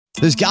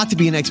There's got to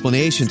be an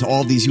explanation to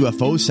all of these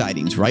UFO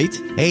sightings, right?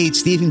 Hey,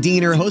 it's Stephen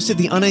Diener, host of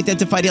the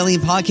Unidentified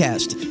Alien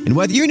Podcast. And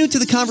whether you're new to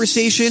the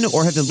conversation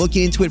or have been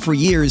looking into it for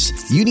years,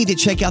 you need to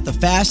check out the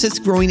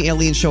fastest growing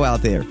alien show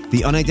out there,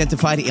 the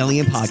Unidentified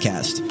Alien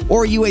Podcast,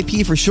 or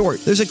UAP for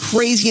short. There's a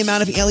crazy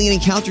amount of alien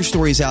encounter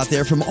stories out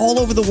there from all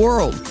over the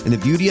world. And the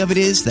beauty of it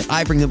is that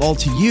I bring them all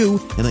to you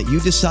and let you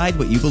decide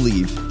what you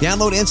believe.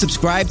 Download and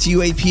subscribe to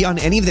UAP on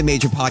any of the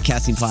major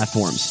podcasting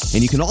platforms.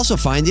 And you can also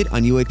find it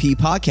on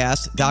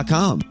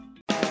UAPpodcast.com.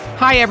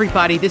 Hi,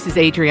 everybody. This is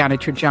Adriana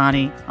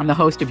Trajani. I'm the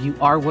host of You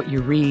Are What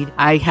You Read.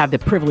 I have the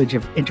privilege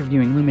of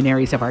interviewing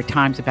luminaries of our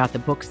times about the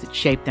books that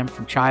shaped them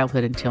from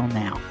childhood until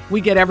now.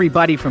 We get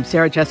everybody from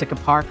Sarah Jessica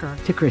Parker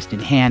to Kristen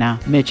Hanna,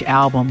 Mitch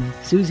Albom,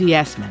 Susie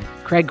Essman,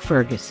 Craig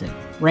Ferguson,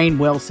 Rainn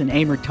Wilson,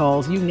 Amor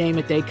Tolls, you name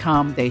it, they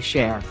come, they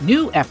share.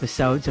 New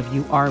episodes of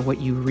You Are What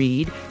You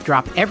Read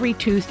drop every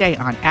Tuesday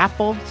on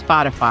Apple,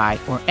 Spotify,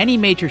 or any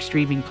major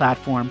streaming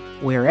platform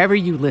wherever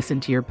you listen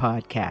to your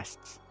podcasts.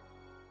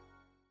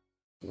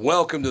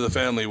 Welcome to the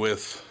family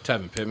with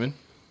Tevin Pittman,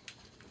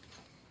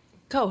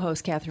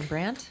 co-host Catherine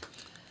Brandt,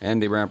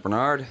 Andy Brandt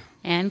Bernard,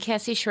 and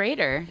Cassie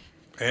Schrader,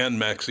 and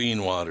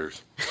Maxine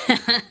Waters.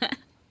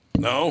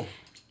 No?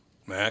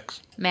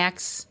 Max?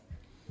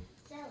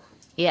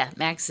 Yeah,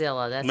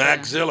 Maxzilla. That's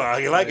Maxzilla.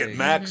 I like it.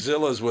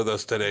 Maxzilla's with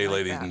us today,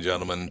 ladies and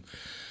gentlemen.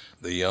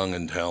 The young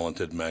and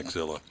talented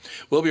Maxzilla.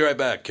 We'll be right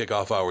back. Kick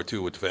off hour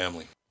 2 with the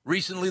family.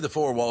 Recently, the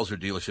 4 Walser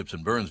dealerships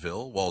in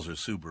Burnsville, Walser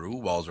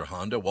Subaru, Walser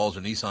Honda, Walser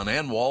Nissan,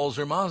 and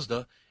Walser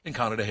Mazda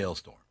encountered a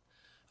hailstorm.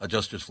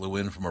 Adjusters flew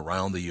in from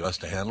around the U.S.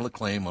 to handle a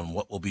claim on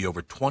what will be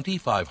over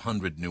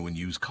 2,500 new and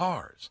used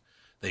cars.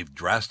 They've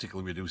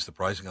drastically reduced the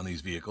pricing on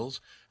these vehicles,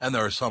 and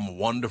there are some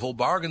wonderful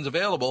bargains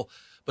available.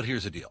 But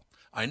here's the deal.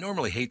 I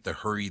normally hate the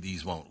hurry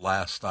these won't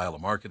last style of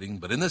marketing,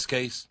 but in this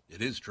case,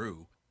 it is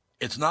true.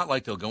 It's not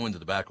like they'll go into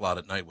the back lot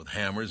at night with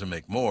hammers and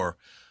make more.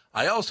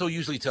 I also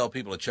usually tell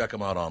people to check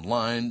them out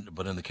online,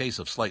 but in the case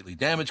of slightly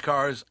damaged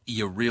cars,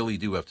 you really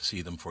do have to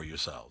see them for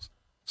yourselves.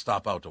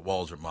 Stop out to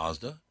Walser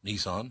Mazda,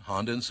 Nissan,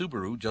 Honda, and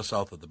Subaru just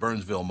south of the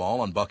Burnsville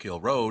Mall on Buck Hill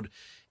Road.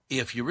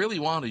 If you really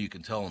want to, you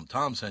can tell them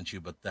Tom sent you,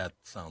 but that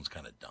sounds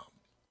kind of dumb.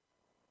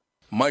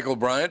 Michael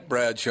Bryant,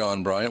 Bradshaw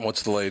and Bryant,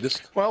 what's the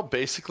latest? Well,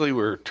 basically,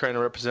 we're trying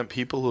to represent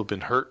people who have been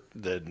hurt,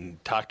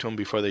 then talk to them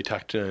before they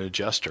talk to an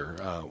adjuster.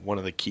 One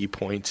of the key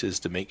points is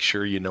to make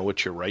sure you know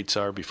what your rights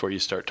are before you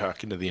start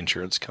talking to the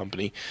insurance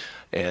company,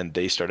 and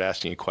they start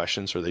asking you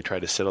questions or they try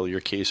to settle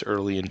your case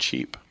early and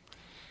cheap.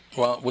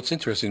 Well, what's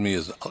interesting to me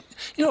is,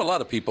 a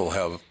lot of people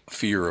have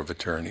fear of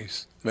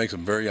attorneys. It makes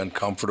them very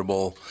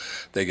uncomfortable.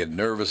 They get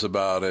nervous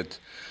about it.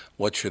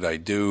 What should I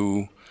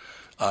do?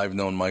 I've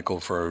known Michael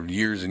for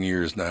years and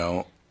years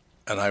now,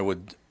 and I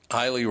would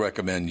highly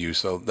recommend you.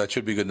 So that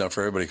should be good enough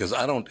for everybody, because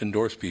I don't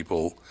endorse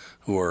people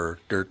who are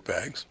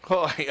dirtbags.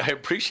 Well, I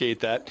appreciate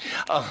that.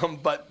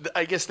 But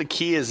I guess the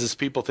key is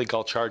people think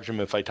I'll charge them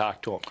if I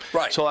talk to them.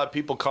 Right. So a lot of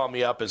people call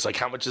me up. It's like,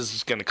 how much is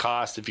this going to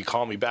cost if you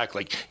call me back?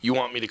 Like, you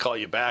want me to call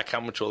you back? How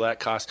much will that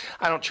cost?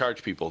 I don't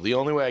charge people. The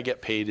only way I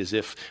get paid is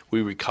if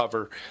we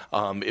recover,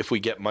 if we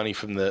get money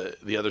from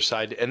the other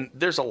side. And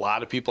there's a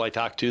lot of people I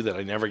talk to that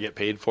I never get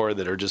paid for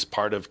that are just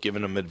part of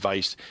giving them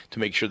advice to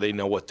make sure they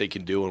know what they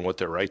can do and what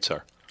their rights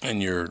are.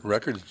 And your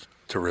record's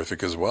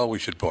terrific as well, we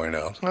should point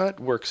out. Well, it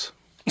works.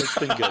 It's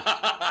been good.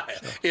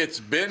 It's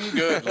been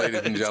good,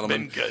 ladies and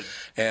gentlemen. It's been good.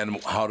 And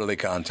how do they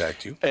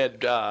contact you?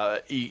 And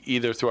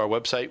either through our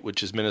website,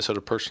 which is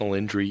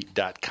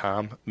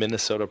minnesotapersonalinjury.com,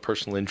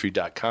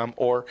 minnesotapersonalinjury.com,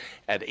 or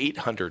at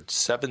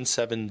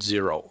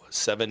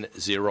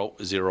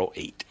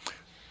 800-770-7008.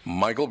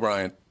 Michael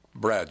Bryant,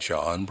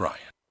 Bradshaw and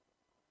Bryant.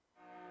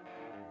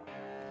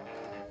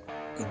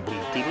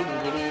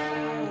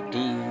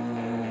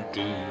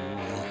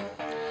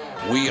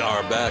 We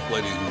are back,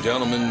 ladies and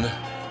gentlemen.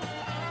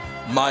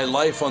 My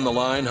life on the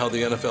line, how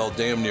the NFL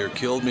damn near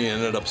killed me and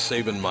ended up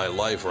saving my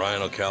life.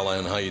 Ryan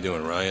O'Callaghan, how you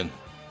doing, Ryan?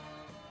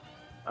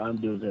 I'm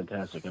doing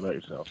fantastic. How about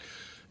yourself?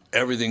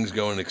 Everything's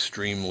going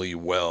extremely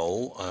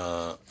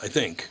well, I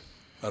think.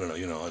 I don't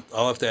know,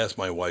 I'll have to ask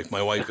my wife.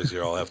 My wife is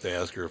here. I'll have to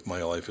ask her if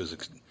my life is...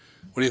 What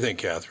do you think,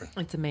 Catherine?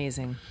 It's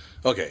amazing.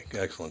 Okay,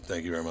 excellent.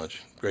 Thank you very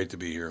much. Great to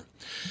be here.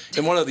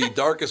 In one of the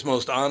darkest,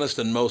 most honest,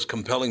 and most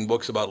compelling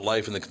books about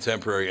life in the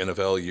contemporary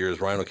NFL years,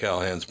 Ryan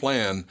O'Callaghan's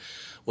plan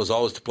was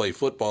always to play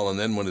football and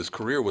then, when his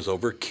career was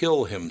over,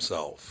 kill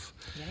himself.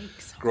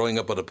 Yikes. Growing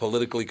up at a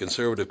politically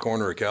conservative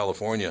corner of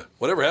California.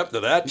 Whatever happened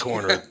to that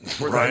corner,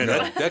 Ryan?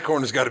 That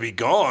corner's got to be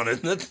gone,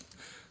 isn't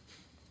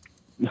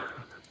it?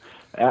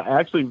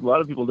 Actually, a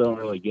lot of people don't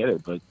really get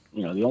it, but,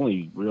 the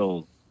only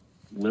real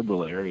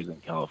liberal areas in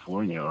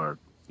California are,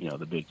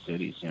 the big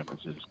cities, San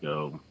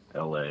Francisco,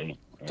 L.A.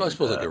 So I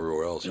suppose like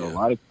everywhere else, A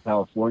lot of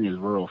California is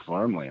rural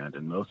farmland,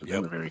 and most of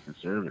them are very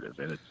conservative,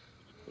 and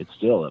it's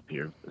still up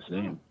here the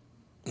same.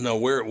 No,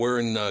 where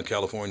in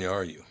California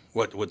are you?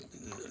 What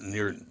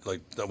near,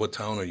 like, what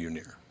town are you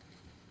near?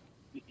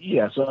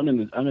 Yeah, so I'm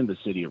in the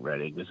city of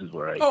Redding. This is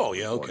where I was born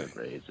and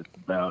raised.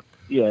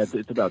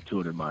 It's about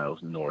 200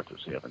 miles north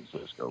of San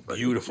Francisco. But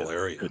beautiful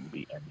area. Couldn't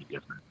be any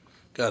different.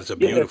 God, it's a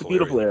beautiful, it's a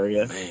beautiful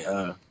area.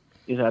 Man.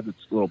 It has its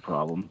little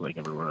problems like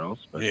everywhere else,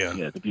 but Yeah.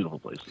 it's a beautiful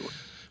place to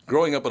live.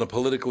 Growing up in a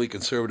politically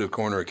conservative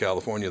corner of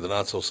California, the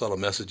not-so-subtle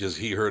messages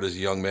he heard as a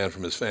young man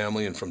from his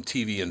family and from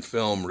TV and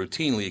film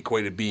routinely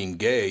equated being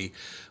gay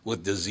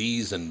with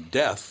disease and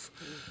death.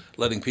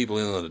 Letting people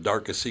in on the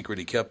darkest secret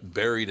he kept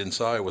buried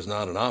inside was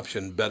not an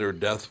option. Better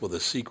death with a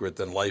secret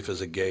than life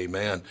as a gay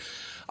man.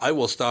 I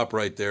will stop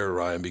right there,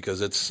 Ryan,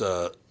 because it's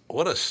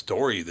what a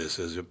story this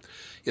is.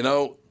 You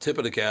know, tip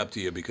of the cap to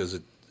you, because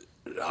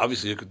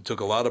obviously it took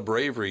a lot of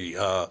bravery.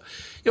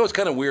 It's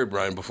kind of weird,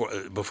 Ryan.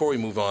 Before we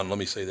move on, let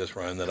me say this,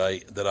 Ryan, that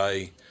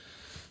I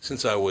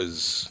since I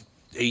was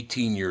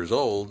 18 years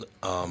old,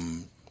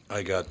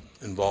 I got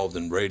involved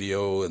in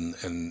radio and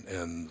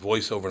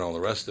voiceover and all the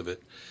rest of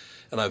it.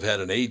 And I've had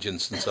an agent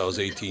since I was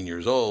 18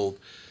 years old.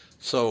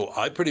 So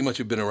I pretty much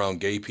have been around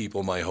gay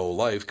people my whole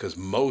life, because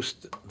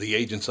most the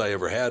agents I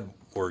ever had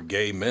were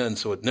gay men.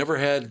 So it never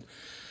had,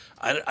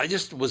 I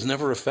just was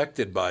never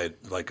affected by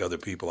it like other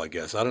people, I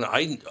guess. I don't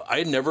know.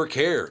 I never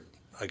cared.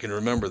 I can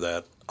remember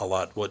that a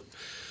lot. What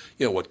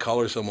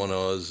color someone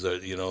was,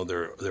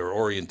 their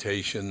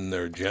orientation,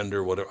 their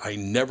gender, whatever. I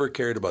never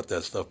cared about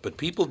that stuff. But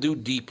people do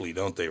deeply,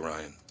 don't they,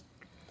 Ryan?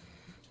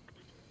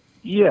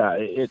 Yeah,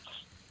 it's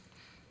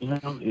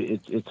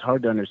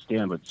hard to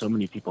understand, but so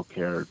many people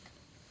care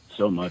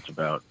so much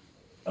about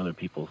other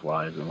people's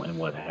lives and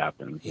what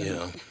happens.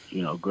 Yeah.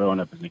 And, growing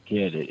up as a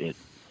kid,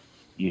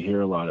 you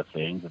hear a lot of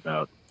things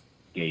about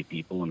gay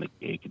people in the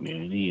gay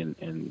community,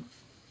 and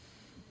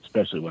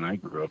especially when I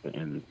grew up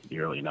in the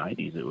early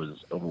 90s, it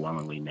was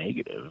overwhelmingly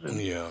negative.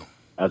 And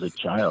as a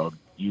child,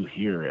 you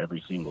hear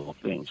every single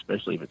thing,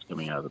 especially if it's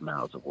coming out of the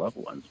mouths of loved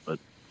ones. But,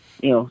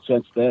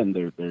 since then,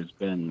 there's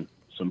been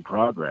some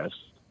progress,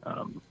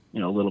 a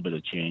little bit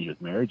of change with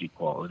marriage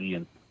equality,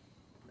 and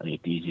I think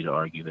it's easy to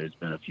argue there's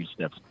been a few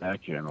steps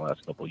back here in the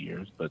last couple of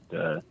years, but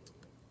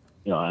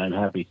I'm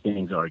happy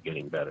things are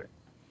getting better.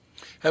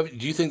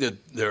 Do you think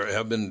that there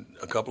have been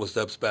a couple of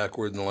steps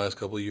backward in the last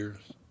couple of years?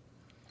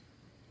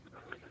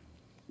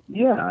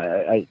 Yeah,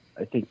 I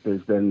think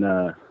there's been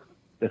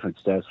different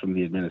steps from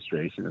the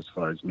administration as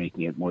far as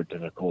making it more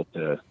difficult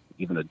to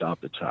even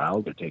adopt a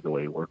child or take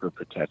away worker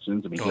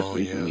protections. I mean, just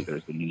recently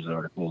there's been news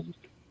articles.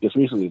 Just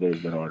recently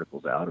there's been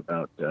articles out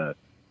about the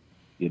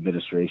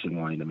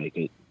administration wanting to make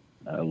it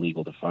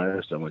illegal to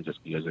fire someone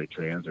just because they're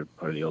trans or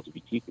part of the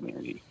LGBT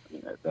community. I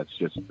mean,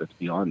 that's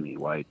beyond me.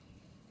 Why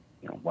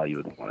you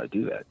would want to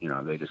do that?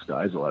 They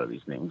disguise a lot of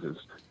these things as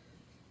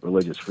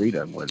religious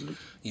freedom when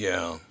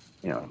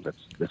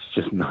that's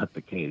just not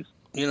the case.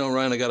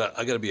 Ryan, I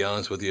gotta be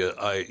honest with you.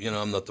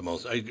 I'm not the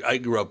most. I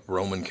grew up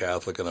Roman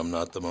Catholic, and I'm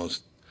not the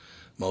most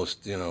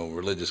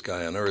religious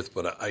guy on earth.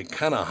 But I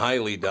kind of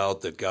highly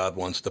doubt that God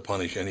wants to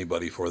punish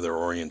anybody for their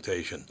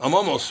orientation. I'm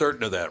almost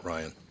certain of that,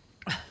 Ryan.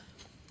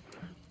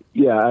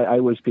 Yeah, I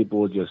wish people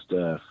would just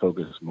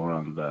focus more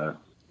on the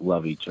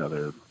love each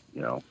other,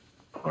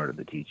 part of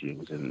the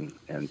teachings, and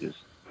just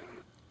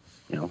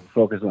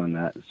focus on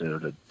that instead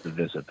of the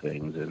divisive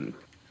things and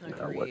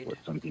what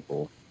some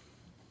people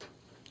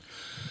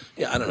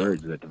I don't know,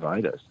 words that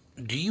divide us.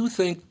 Do you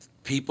think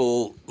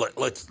people,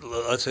 let's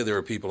say there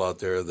are people out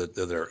there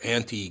that are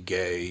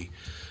anti-gay,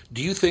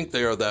 do you think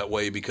they are that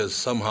way because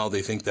somehow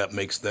they think that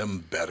makes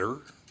them better?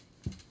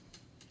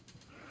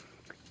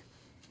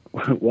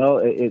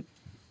 Well,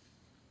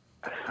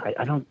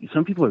 I don't.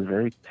 Some people are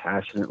very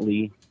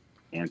passionately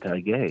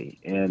anti-gay,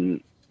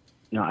 and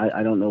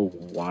I don't know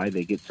why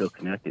they get so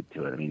connected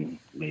to it. I mean,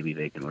 maybe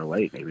they can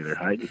relate. Maybe they're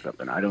hiding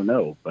something. I don't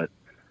know, but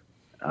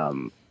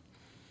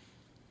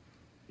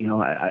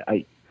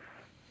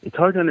it's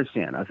hard to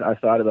understand. I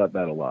thought about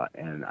that a lot,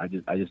 and I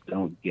just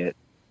don't get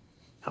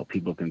how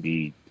people can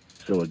be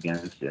so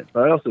against it.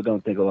 But I also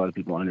don't think a lot of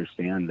people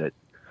understand that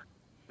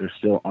there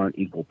still aren't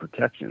equal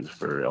protections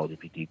for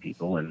LGBT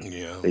people, and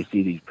they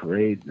see these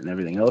parades and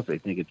everything else. They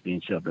think it's being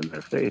shoved in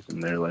their face,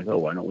 and they're like, "Oh,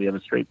 why don't we have a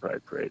straight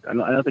pride parade?" I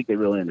don't think they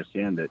really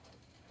understand that.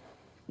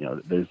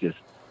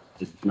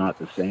 It's not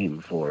the same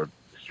for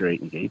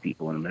straight and gay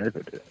people in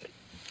America today.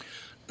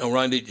 No,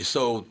 Ryan.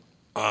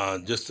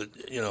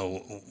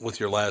 With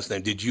your last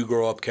name, did you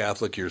grow up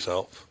Catholic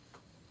yourself?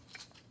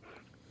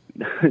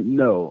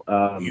 No.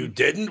 You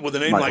didn't? With a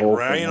name like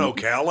Ryan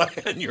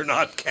O'Callahan, you're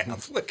not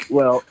Catholic?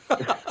 Well,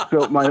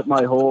 so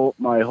my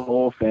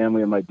whole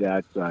family on my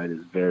dad's side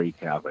is very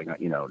Catholic.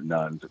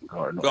 Nuns and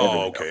cardinals.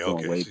 Oh,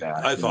 okay. Way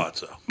back. I thought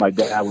so. My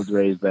dad was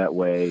raised that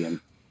way, and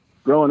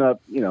growing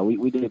up,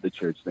 we did the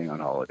church thing on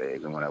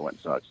holidays, and when I went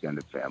and saw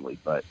extended family,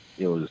 but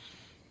it was,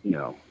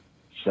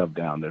 shoved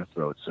down their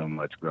throats so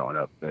much growing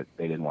up that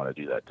they didn't want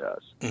to do that to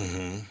us.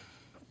 Mm-hmm.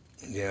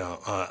 Yeah,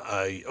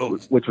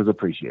 which was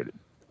appreciated.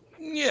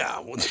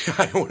 Yeah, well,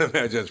 I would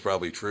imagine that's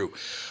probably true.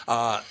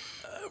 I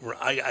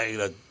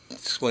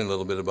explain a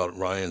little bit about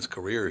Ryan's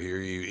career here.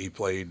 He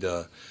played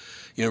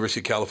University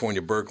of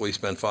California, Berkeley,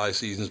 spent 5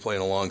 seasons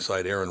playing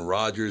alongside Aaron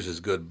Rodgers,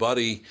 his good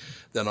buddy,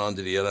 then on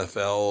to the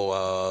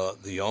NFL,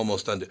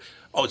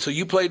 so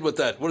you played with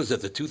that, what is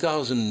that, the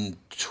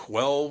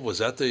 2012, was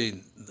that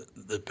the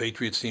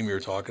Patriots team you were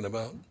talking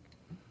about?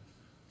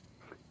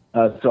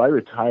 So I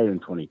retired in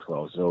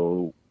 2012.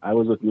 So I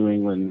was with New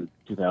England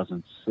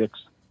 2006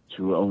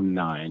 to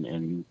 09,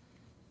 and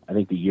I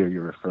think the year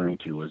you're referring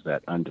to was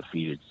that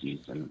undefeated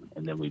season,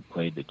 and then we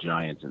played the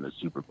Giants in the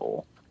Super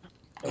Bowl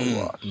and we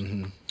lost.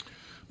 Mm-hmm.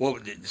 Well,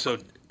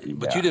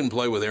 but you didn't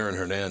play with Aaron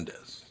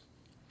Hernandez.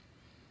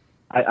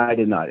 I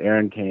did not.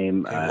 Aaron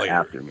came later.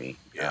 after me.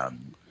 Yeah.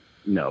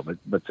 No,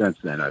 but since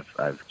then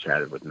I've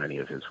chatted with many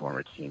of his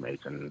former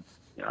teammates, and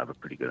I have a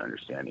pretty good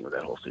understanding of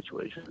that whole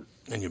situation.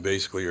 And you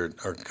basically are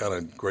kind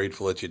of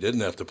grateful that you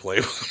didn't have to play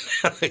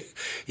with him.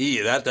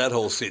 that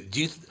whole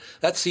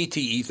that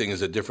CTE thing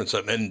is a different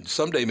something. And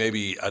someday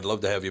maybe I'd love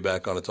to have you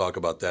back on to talk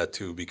about that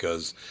too,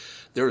 because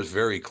there is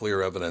very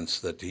clear evidence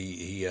that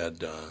he had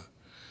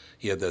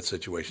that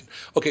situation.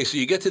 Okay, so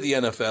you get to the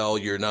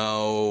NFL. You're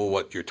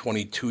now you're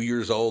 22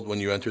 years old when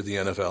you entered the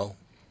NFL.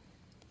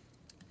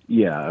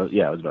 Yeah,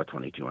 I was about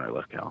 22 when I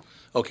left Cal.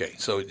 Okay,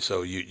 so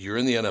you're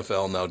in the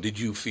NFL now. Did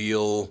you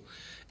feel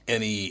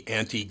any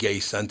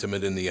anti-gay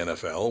sentiment in the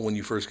NFL when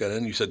you first got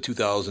in? You said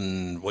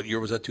 2000. What year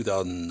was that?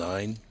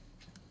 2009.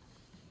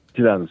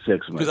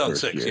 2006 was my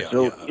 2006, first year.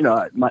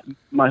 Yeah. So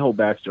my whole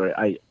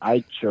backstory.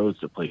 I chose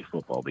to play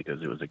football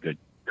because it was a good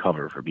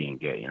cover for being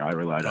gay. I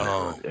relied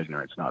on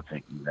ignorance, not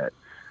thinking that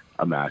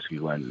a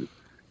masculine,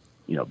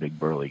 big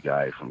burly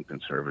guy from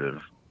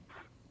conservative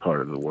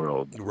part of the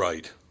world,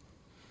 right,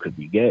 could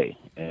be gay.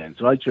 And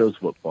so I chose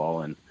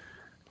football, and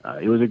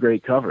it was a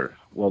great cover.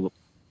 Well,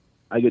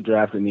 I get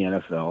drafted in the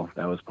NFL.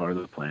 That was part of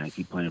the plan.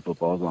 Keep playing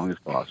football as long as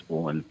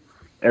possible. And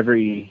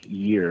every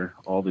year,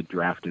 all the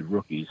drafted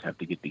rookies have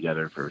to get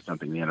together for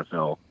something in the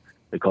NFL.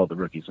 They call it the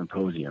Rookie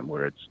Symposium,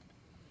 where it's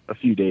a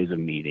few days of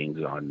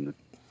meetings on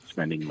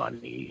spending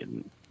money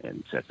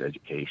and sex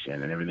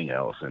education and everything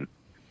else. And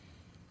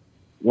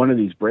one of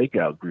these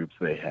breakout groups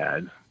they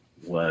had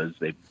was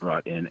they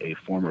brought in a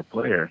former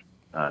player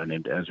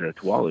named Ezra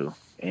Tualu.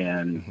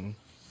 And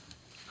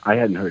I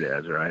hadn't heard of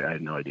Ezra. I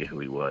had no idea who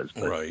he was.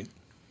 But right.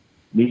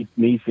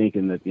 Me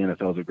thinking that the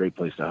NFL is a great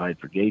place to hide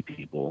for gay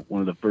people,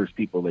 one of the first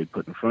people they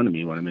put in front of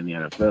me when I'm in the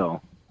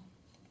NFL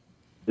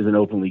is an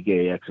openly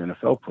gay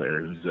ex-NFL player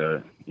who's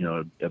a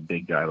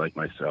big guy like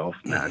myself,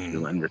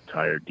 masculine,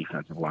 retired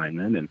defensive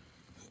lineman. And,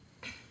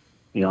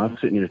 I'm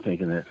sitting here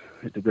thinking that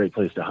it's a great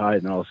place to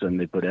hide, and all of a sudden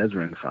they put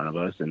Ezra in front of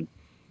us, and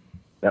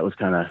that was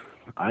kind of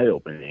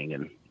eye-opening.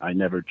 And I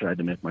never tried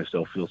to make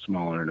myself feel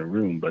smaller in a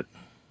room, but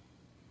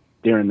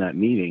during that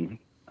meeting,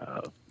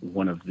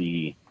 one of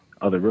the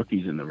other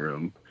rookies in the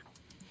room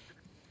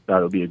thought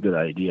it would be a good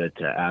idea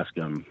to ask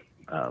him,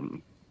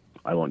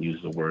 I won't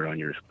use the word on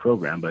your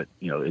program, but,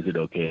 is it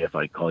okay if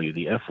I call you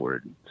the F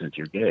word since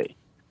you're gay?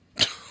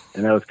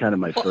 And that was kind of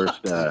my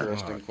first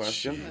interesting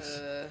question.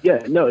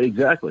 Yeah, no,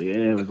 exactly.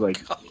 And it was like,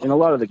 and a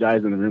lot of the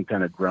guys in the room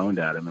kind of groaned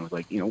at him and was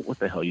like, what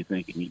the hell are you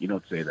thinking? You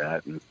don't say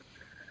that. And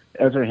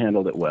Ezra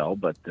handled it well,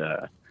 but,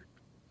 that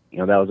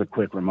was a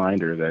quick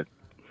reminder that,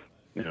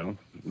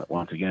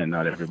 once again,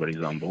 not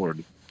everybody's on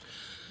board.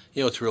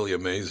 It's really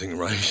amazing,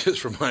 right?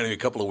 Just reminded me, a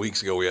couple of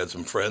weeks ago, we had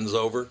some friends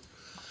over,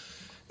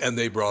 and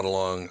they brought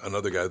along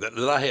another guy that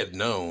I had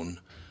known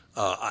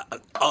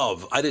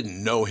I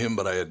didn't know him,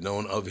 but I had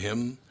known of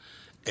him.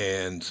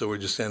 And so we're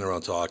just standing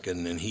around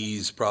talking, and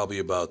he's probably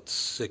about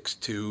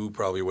 6'2",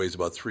 probably weighs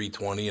about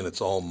 320, and it's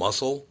all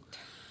muscle.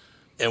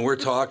 And we're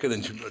talking,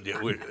 and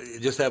we're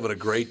just having a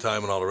great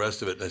time and all the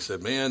rest of it. And I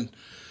said, man,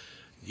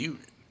 you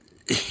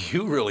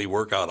really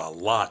work out a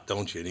lot,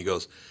 don't you? And he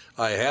goes,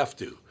 I have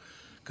to,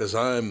 because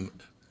I'm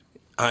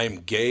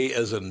gay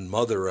as a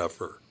mother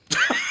effer.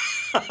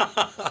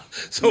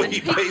 So he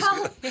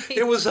basically,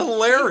 it was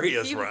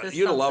hilarious, right?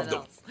 You'd have loved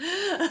him.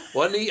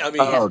 Wasn't he? I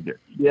mean,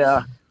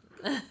 yeah.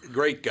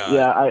 Great guy.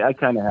 Yeah, I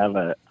kind of have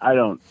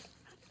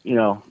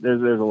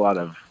there's a lot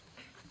of,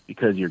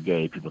 because you're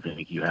gay, people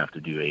think you have to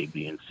do A,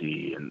 B, and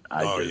C, and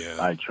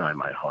I try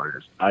my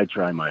hardest. I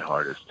try my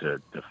hardest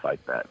to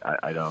fight that.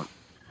 I don't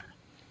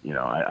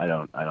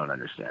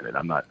understand it.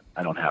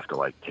 I don't have to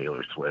like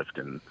Taylor Swift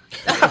and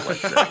Come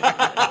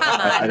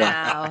on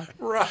now,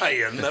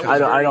 Ryan. That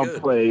was I don't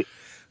good. play.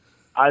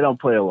 I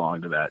don't play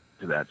along to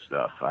that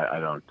stuff.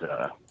 I don't.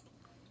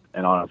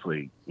 And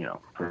honestly,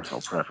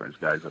 personal preference,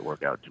 guys that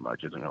work out too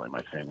much isn't really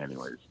my thing,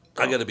 anyways.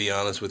 So. I got to be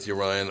honest with you,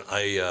 Ryan.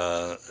 I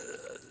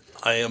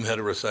am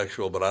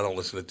heterosexual, but I don't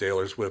listen to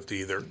Taylor Swift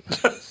either.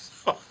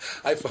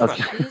 I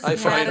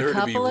find her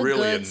to be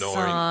really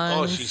annoying.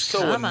 Oh, she's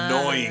so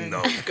annoying,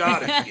 though.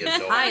 God, is she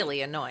annoying?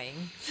 Highly annoying.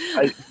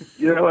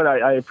 You know what?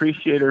 I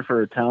appreciate her for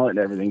her talent and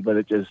everything, but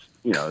it just,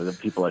 the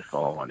people I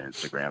follow on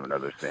Instagram and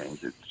other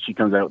things, she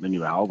comes out with a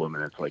new album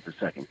and it's like the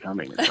second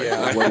coming. It's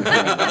like, what is going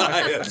on?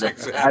 That's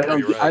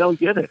exactly right. I don't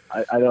get it.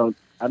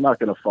 I'm not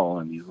going to fall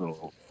in these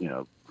little,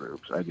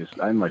 groups.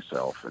 I'm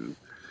myself, and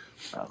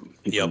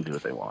people can do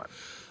what they want.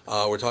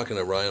 We're talking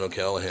to Ryan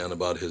O'Callahan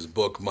about his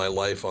book, My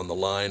Life on the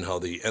Line, How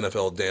the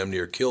NFL Damn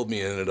Near Killed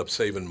Me and Ended Up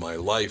Saving My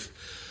Life.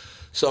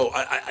 So,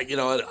 I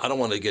don't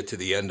want to get to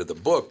the end of the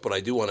book, but I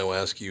do want to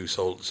ask you,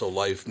 so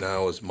life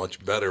now is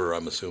much better,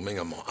 I'm assuming.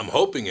 I'm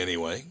hoping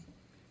anyway.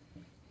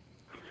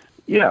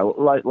 Yeah,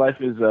 life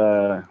is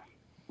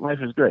life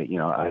is great.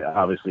 I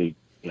obviously,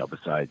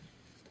 besides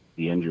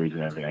the injuries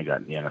and everything I got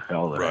in the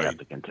NFL that I have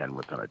to contend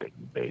with on a daily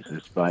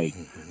basis, my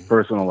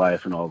personal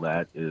life and all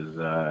that is,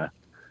 I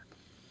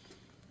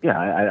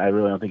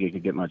really don't think it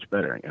could get much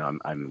better.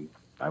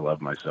 I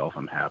love myself.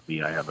 I'm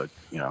happy. I have a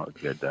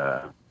good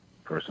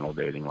personal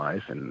dating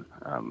life, and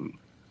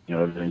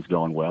everything's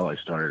going well. I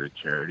started a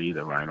charity,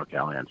 the Ryan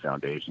O'Callahan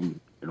Foundation,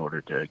 in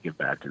order to give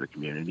back to the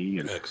community.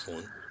 And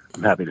excellent.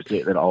 I'm happy to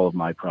say that all of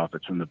my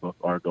profits from the book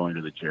are going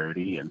to the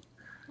charity, and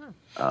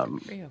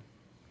everything's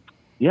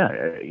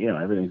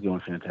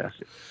going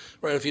fantastic.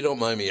 Right, if you don't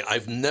mind me,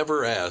 I've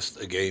never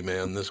asked a gay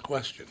man this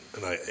question,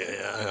 and I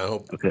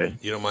hope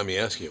you don't mind me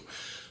asking you.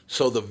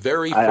 So the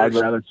very first... I'd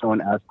rather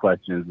someone ask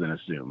questions than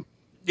assume.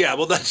 Yeah,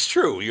 well, that's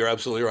true. You're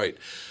absolutely right.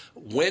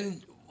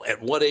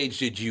 At what age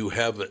did you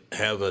have a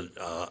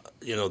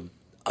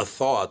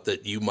thought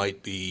that you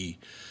might be,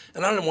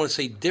 and I don't want to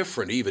say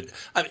different even.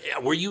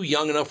 Were you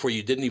young enough where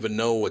you didn't even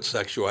know what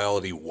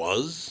sexuality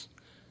was?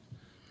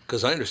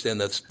 Because I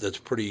understand that's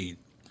pretty.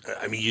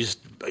 I mean,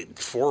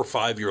 4 or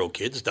 5-year-old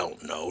kids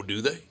don't know,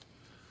 do they?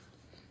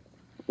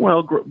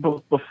 Well,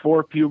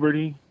 before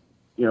puberty,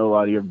 a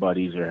lot of your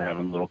buddies are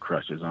having little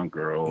crushes on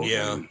girls.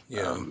 Yeah.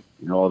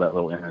 All that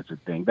little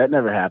innocent thing. That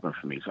never happened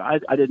for me. So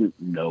I didn't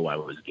know I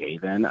was gay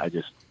then. I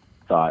just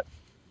thought,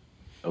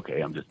 okay,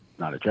 I'm just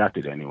not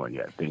attracted to anyone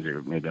yet.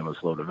 Maybe I'm a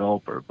slow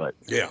developer. But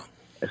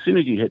as soon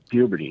as you hit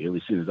puberty, at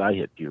least as soon as I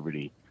hit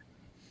puberty,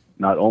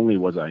 not only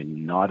was I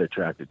not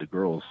attracted to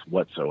girls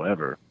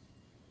whatsoever,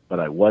 but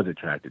I was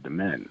attracted to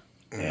men.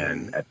 Mm-hmm.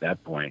 And at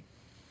that point,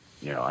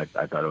 I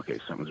thought, okay,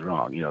 something's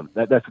wrong.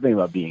 That's the thing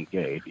about being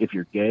gay. If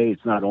you're gay,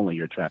 it's not only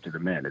you're attracted to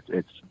men.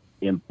 It's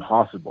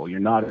impossible. You're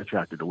not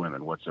attracted to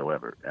women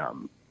whatsoever.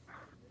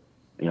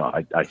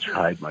 I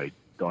tried my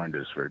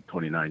darndest for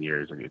 29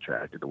 years to be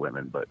attracted to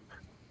women, but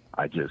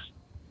I just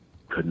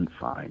couldn't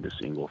find a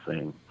single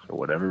thing for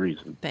whatever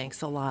reason.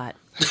 Thanks a lot.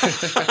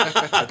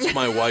 That's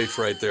my wife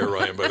right there,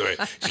 Ryan, by the way.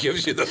 She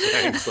gives you the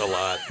thanks a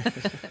lot.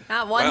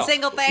 Not one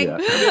single thing. Yeah.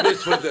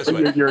 Let's put it this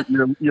way.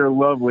 You're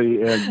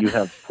lovely, and you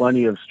have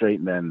plenty of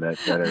straight men that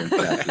are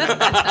attracted.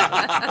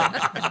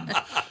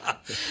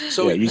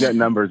 So you got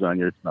numbers on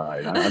your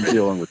side. I'm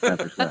dealing with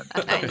 10%.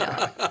 I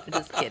know. I'm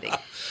just kidding.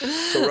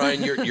 So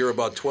Ryan, you're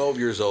about 12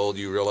 years old.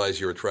 You realize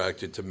you're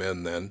attracted to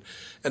men then,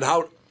 and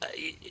how?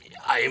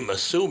 I'm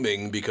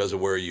assuming because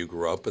of where you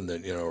grew up in the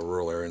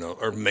rural area,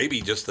 or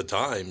maybe just the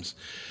times.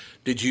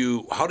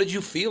 How did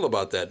you feel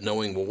about that?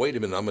 Knowing, well, wait a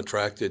minute, I'm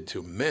attracted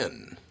to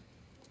men.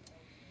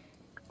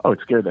 Oh, it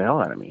scared the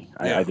hell out of me.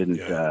 I didn't.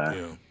 At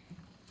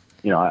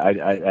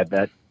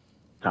that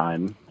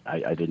time,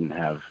 I didn't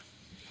have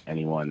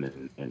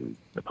anyone in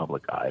the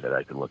public eye that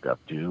I could look up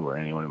to, or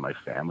anyone in my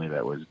family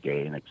that was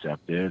gay and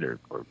accepted,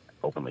 or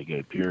openly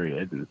gay,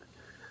 period. And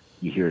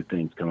you hear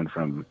things coming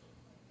from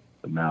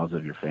the mouths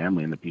of your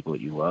family and the people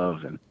that you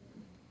love, and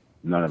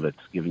none of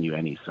it's giving you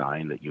any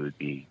sign that you would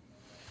be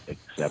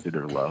accepted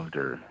or loved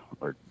or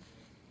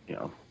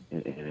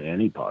in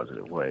any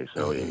positive way.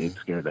 So it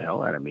scared the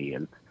hell out of me,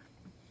 and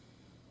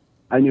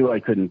I knew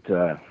I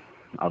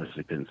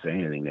obviously couldn't say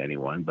anything to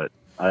anyone, but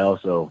I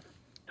also,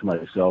 to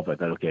myself, I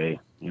thought,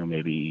 okay,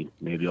 maybe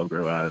I'll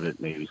grow out of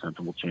it, maybe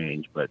something will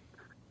change, but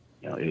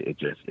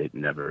it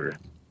never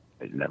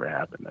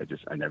happened.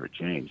 I never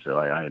changed. So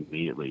I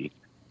immediately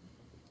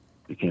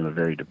became a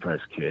very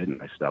depressed kid,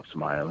 and I stopped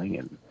smiling,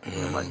 and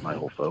my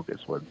whole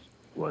focus was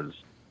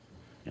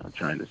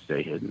trying to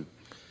stay hidden.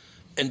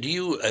 And do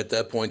you, at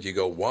that point, you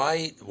go,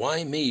 why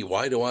me?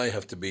 Why do I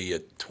have to be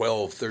at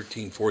 12,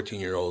 13, 14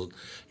 years old?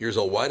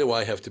 Why do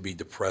I have to be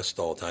depressed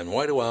all the time?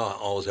 Why do I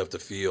always have to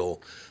feel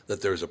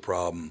that there's a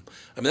problem?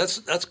 I mean,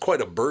 that's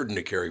quite a burden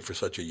to carry for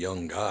such a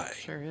young guy.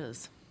 Sure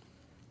is.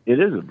 It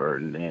is a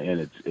burden,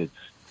 and it's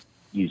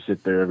you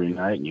sit there every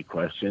night and you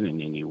question,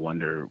 and then you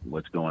wonder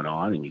what's going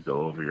on, and you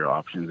go over your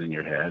options in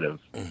your head of,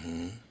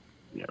 can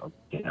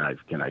I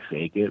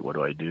fake it? What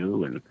do I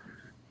do? And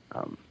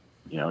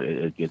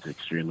it gets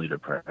extremely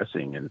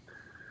depressing, and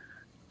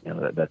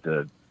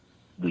that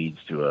leads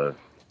to a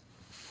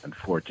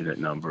unfortunate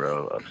number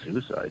of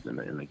suicides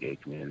in the gay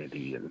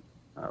community. And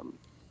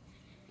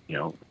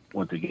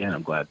once again,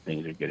 I'm glad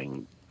things are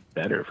getting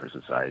better for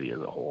society as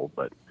a whole,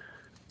 but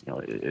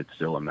it's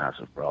still a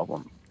massive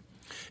problem.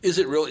 Is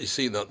it really?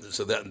 See,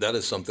 so that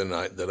is something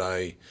that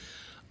I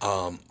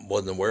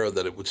wasn't aware of,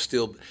 that it would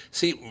still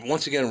see.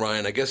 Once again,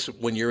 Ryan, I guess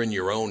when you're in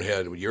your own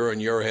head, when you're in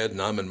your head and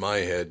I'm in my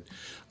head,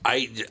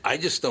 I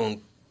just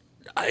don't.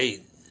 I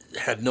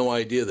had no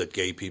idea that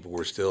gay people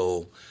were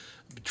still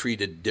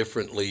treated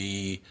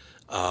differently,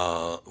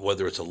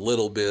 whether it's a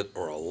little bit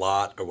or a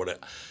lot or whatever.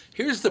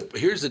 Here's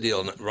the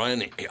deal,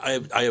 Ryan.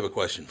 I have a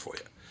question for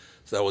you.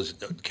 So that was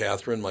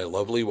Catherine, my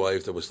lovely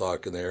wife, that was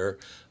talking there.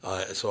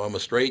 So I'm a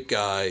straight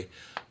guy,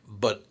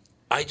 but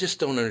I just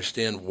don't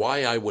understand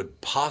why I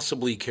would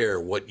possibly care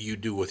what you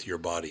do with your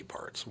body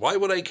parts. Why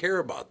would I care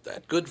about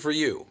that? Good for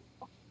you.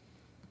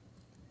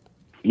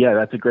 Yeah,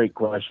 that's a great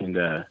question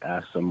to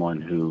ask someone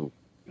who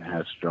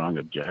has strong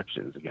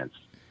objections against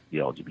the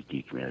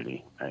LGBT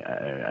community.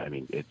 I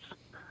mean,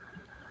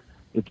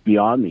 it's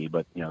beyond me.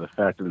 But the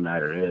fact of the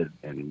matter is,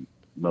 in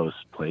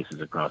most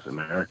places across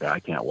America, I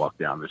can't walk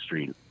down the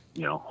street,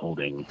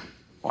 holding.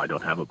 Well, I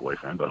don't have a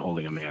boyfriend, but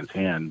holding a man's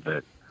hand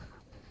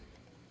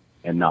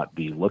and not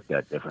be looked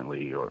at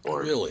differently or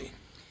really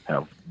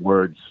have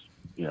words,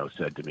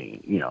 said to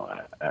me.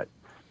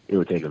 It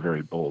would take a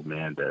very bold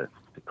man to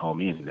call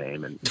me a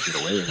name and get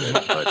away with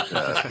it.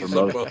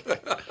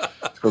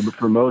 But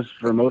for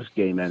most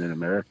gay men in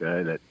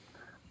America, that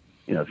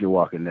if you're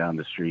walking down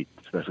the street,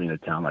 especially in a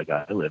town like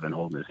I live in,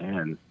 holding his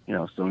hand,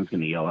 someone's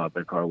going to yell out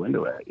their car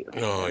window at you.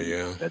 Oh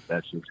yeah,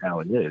 that's just how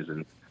it is.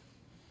 And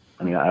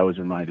I mean, I was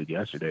reminded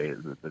yesterday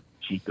that the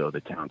Chico,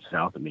 the town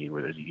south of me,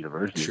 where there's a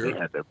university, Sure. they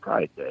had their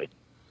Pride Day,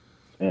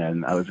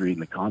 and I was reading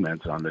the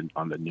comments on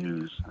the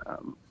news.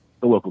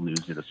 The local news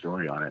did a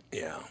story on it,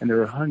 yeah, and there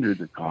were hundreds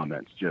of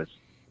comments just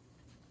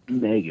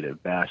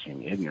negative,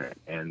 bashing,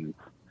 ignorant, and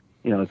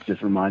it's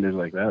just reminders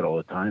like that all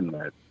the time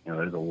that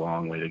there's a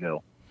long way to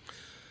go.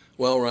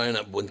 Well, Ryan,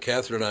 when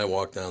Catherine and I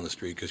walk down the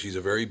street, because she's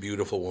a very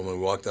beautiful woman, we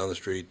walk down the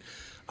street,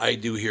 I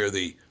do hear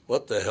the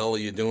 "What the hell are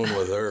you doing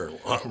with her?"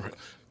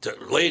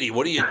 Lady,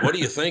 what are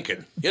you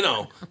thinking?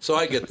 So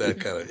I get that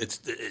kind of.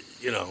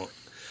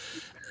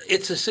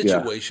 It's a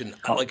situation.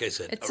 Yeah. Like I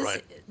said,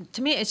 right.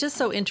 To me, it's just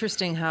so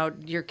interesting how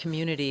your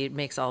community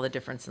makes all the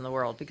difference in the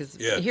world. Because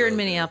Yeah, here in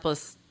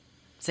Minneapolis,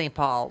 St.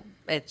 Paul,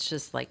 it's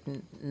just like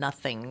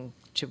nothing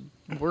to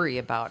worry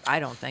about. I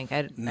don't think.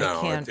 I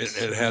can't.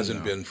 It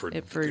hasn't been for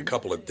a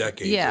couple of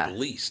decades at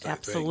least.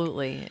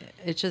 Absolutely. I think.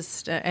 It's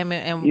just. And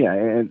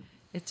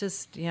it's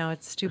just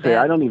it's too bad.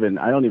 I don't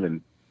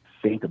even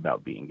think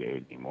about being gay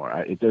anymore.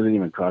 It doesn't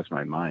even cross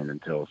my mind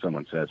until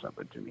someone says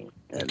something to me.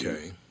 And,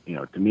 okay.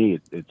 To me,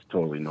 it's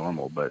totally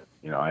normal. But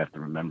I have to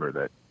remember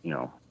that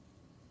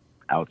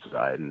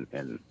outside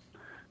and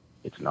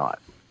it's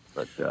not.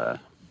 But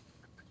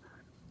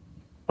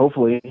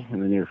hopefully, in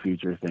the near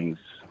future, things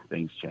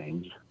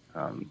change.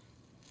 I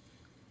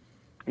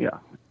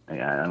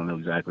don't know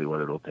exactly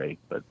what it'll take,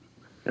 but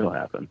it'll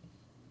happen.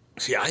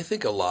 See, I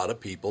think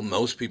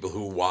most people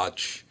who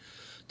watch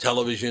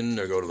television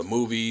or go to the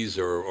movies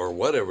or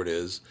whatever it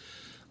is,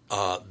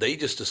 they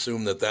just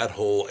assume that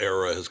whole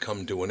era has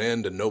come to an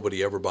end and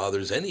nobody ever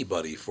bothers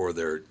anybody for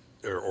their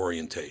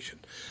orientation.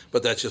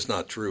 But that's just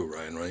not true,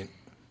 Ryan, right?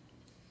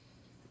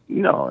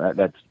 No,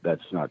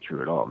 that's not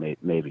true at all.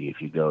 Maybe if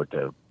you go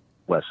to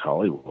West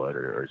Hollywood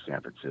or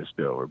San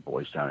Francisco or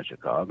Boys Town in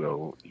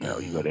Chicago,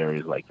 you go to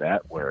areas like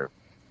that where,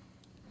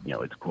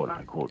 it's quote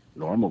unquote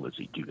normal to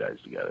see two guys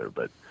together.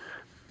 But,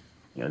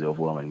 the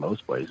overwhelming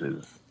most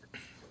places,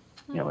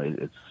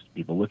 it's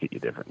people look at you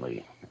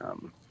differently.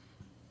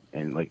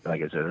 And like I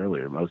said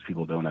earlier, most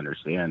people don't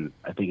understand.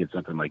 I think it's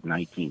something like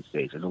 19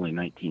 states. There's only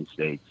 19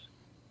 states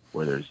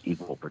where there's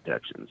equal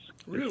protections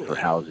for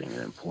housing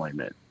and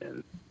employment.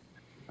 And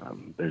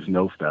there's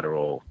no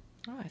federal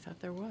I thought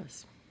there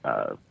was.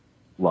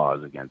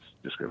 Laws against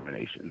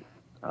discrimination.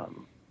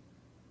 And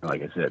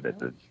like I said, that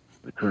the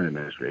current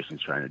administration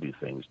is trying to do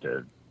things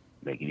to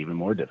make it even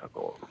more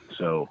difficult.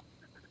 So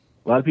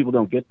a lot of people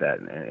don't get that.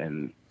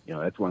 And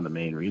that's one of the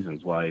main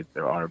reasons why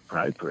there are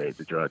pride parades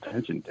to draw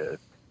attention to,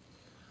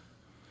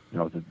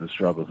 the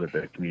struggles that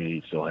the community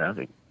is still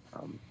having.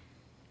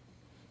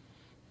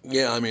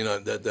 Yeah, I mean,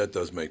 that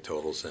does make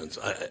total sense.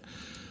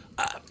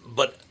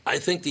 But I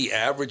think the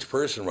average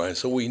person, Ryan,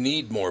 so we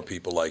need more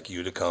people like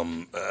you to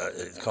come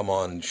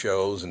on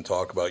shows and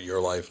talk about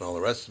your life and all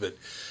the rest of it.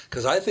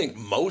 Because I think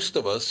most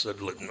of us,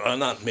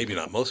 maybe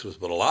not most of us,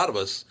 but a lot of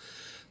us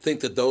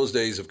think that those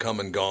days have come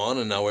and gone,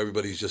 and now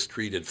everybody's just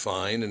treated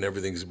fine and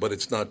everything's. But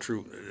it's not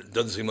true. It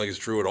doesn't seem like it's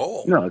true at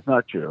all. No, it's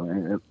not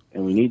true,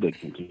 and we need to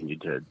continue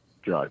to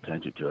draw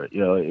attention to it.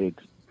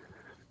 It's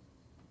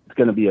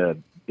going to be a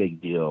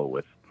big deal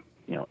with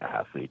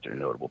athletes or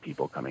notable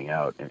people coming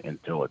out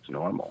until it's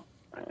normal.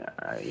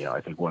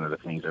 I think one of the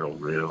things that will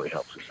really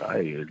help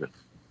society is if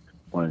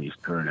one of these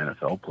current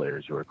NFL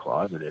players who are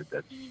closeted,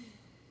 that's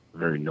a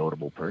very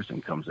notable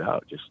person, comes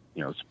out. Just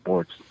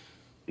sports,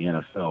 the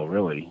NFL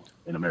really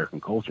in American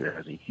culture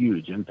has a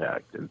huge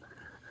impact, and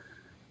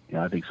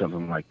I think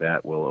something like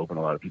that will open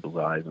a lot of people's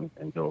eyes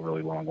and go a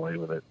really long way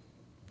with it.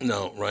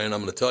 No, Ryan,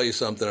 I'm going to tell you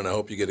something, and I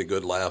hope you get a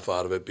good laugh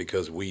out of it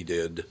because we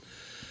did.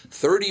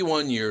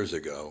 31 years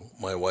ago,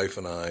 my wife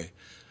and I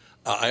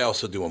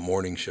also do a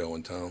morning show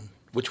in town,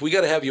 which we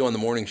got to have you on the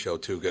morning show,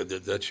 too.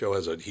 That show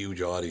has a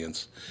huge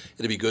audience.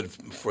 It'd be good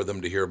for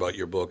them to hear about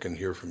your book and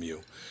hear from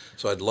you.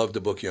 So I'd love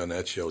to book you on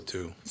that show,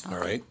 too. All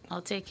right?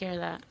 I'll take care of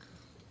that.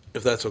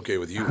 If that's okay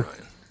with you,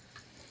 Ryan.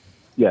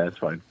 Yeah, that's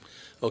fine.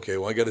 Okay,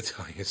 well, I got to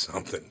tell you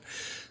something.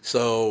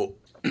 So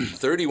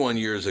 31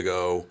 years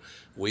ago,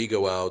 we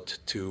go out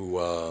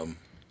to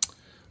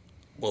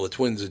the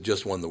Twins had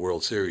just won the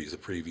World Series the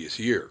previous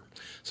year.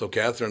 So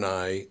Catherine and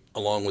I,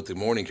 along with the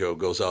morning show,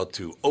 goes out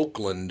to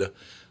Oakland.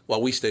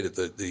 Well, we stayed at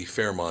the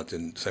Fairmont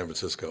in San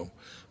Francisco,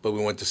 but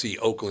we went to see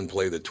Oakland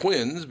play the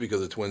Twins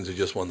because the Twins had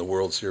just won the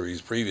World Series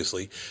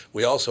previously.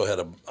 We also had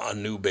a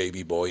new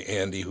baby boy,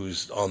 Andy,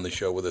 who's on the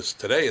show with us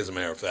today, as a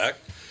matter of fact.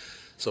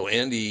 So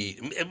Andy,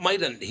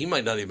 he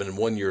might not even in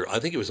 1 year. I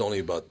think he was only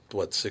about,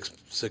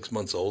 6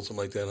 months old,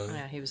 something like that, honey?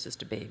 Yeah, he was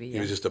just a baby. Yeah. He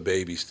was just a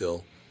baby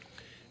still.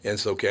 And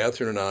so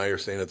Catherine and I are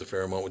staying at the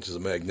Fairmont, which is a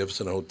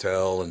magnificent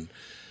hotel, and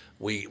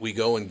we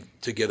go in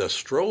to get a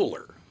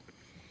stroller.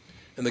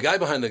 And the guy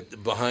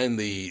behind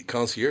the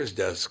concierge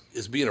desk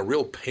is being a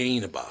real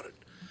pain about it.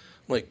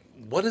 I'm like,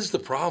 what is the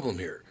problem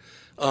here?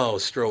 Oh, a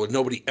stroller.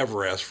 Nobody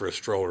ever asked for a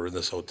stroller in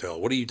this hotel.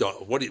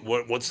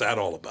 What's that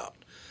all about?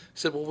 I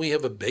said, well, we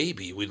have a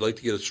baby. We'd like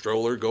to get a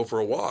stroller, go for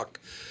a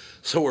walk.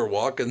 So we're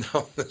walking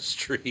down the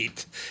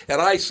street.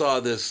 And I saw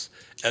this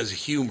as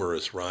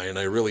humorous, Ryan.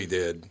 I really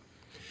did.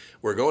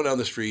 We're going down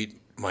the street,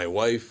 my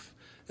wife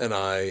and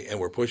I,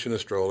 and we're pushing a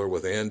stroller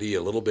with Andy,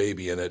 a little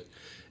baby in it.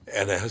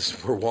 And as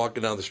we're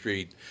walking down the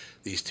street,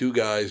 these two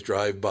guys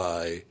drive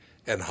by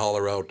and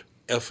holler out,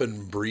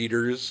 "Effing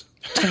breeders."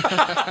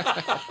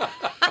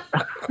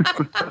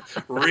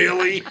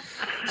 Really?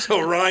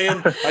 So,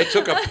 Ryan, I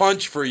took a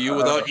punch for you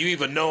without you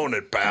even knowing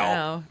it, pal.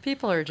 No,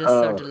 people are just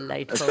so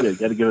delightful. That's good.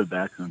 Got to give it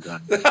back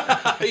sometime.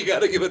 You got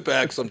to give it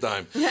back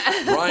sometime.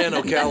 Ryan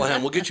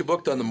O'Callahan, we'll get you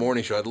booked on the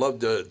morning show. I'd love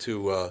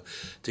to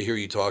hear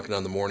you talking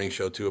on the morning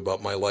show, too,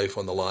 about my life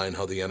on the line,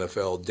 how the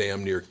NFL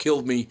damn near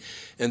killed me,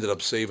 ended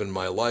up saving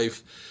my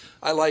life.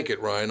 I like it,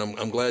 Ryan.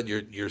 I'm glad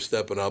you're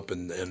stepping up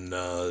and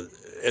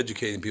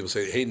educating people.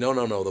 Say, hey,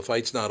 no, the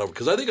fight's not over.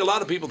 Because I think a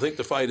lot of people think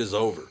the fight is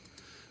over.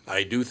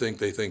 I do think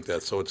they think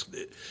that. So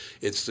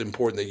it's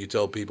important that you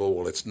tell people,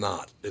 well, it's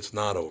not. It's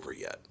not over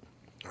yet.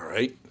 All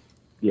right?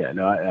 Yeah,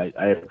 no,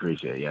 I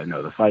appreciate it. Yeah,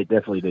 no, the fight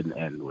definitely didn't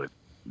end with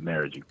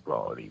marriage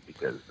equality,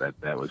 because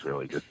that was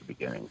really just the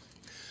beginning.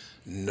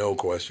 No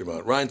question about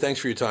it. Ryan, thanks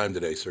for your time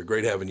today, sir.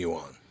 Great having you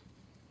on.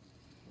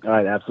 All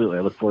right, absolutely.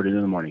 I look forward to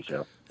doing the morning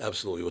show.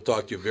 Absolutely. We'll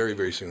talk to you very,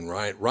 very soon.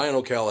 Ryan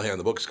O'Callahan,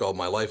 the book's called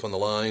My Life on the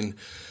Line,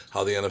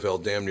 How the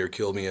NFL Damn Near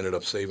Killed Me, Ended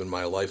Up Saving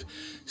My Life.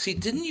 See,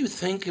 didn't you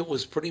think it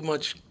was pretty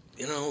much,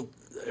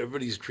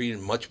 everybody's treated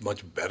much,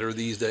 much better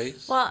these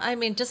days? Well, I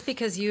mean, just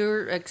because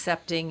you're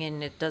accepting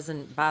and it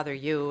doesn't bother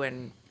you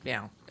and,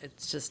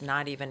 it's just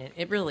not even,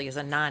 it really is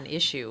a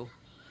non-issue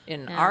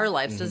in our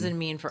lives, doesn't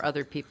mean for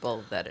other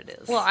people that it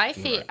is. Well, I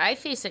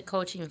face it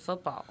coaching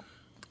football.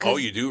 Oh,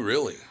 you do,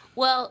 really?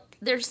 Well,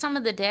 there's some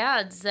of the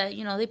dads that,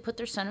 they put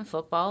their son in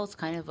football. It's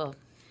kind of a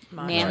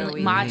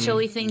manly, Macho-y.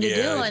 macho-y thing to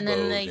do. I And then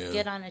suppose, they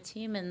get on a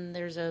team and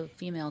there's a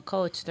female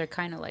coach. They're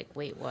kind of like,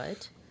 wait,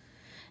 what?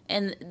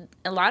 And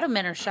a lot of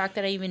men are shocked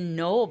that I even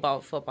know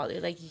about football.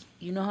 They're like,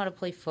 you know how to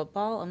play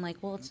football? I'm like,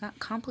 well, it's not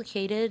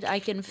complicated. I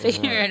can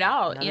figure it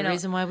out. Another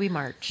reason why we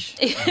march.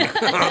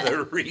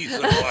 Another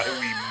reason why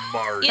we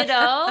march.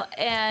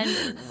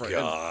 And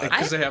God.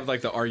 Because they have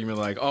like the argument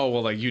like, oh,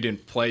 well, like you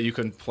couldn't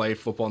play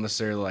football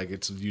necessarily. Like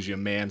it's usually a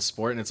man's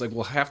sport. And it's like,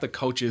 well, half the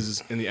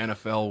coaches in the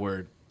NFL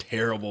were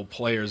terrible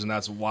players, and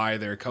that's why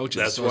they're coaches.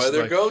 That's why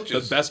they're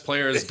coaches. The best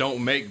players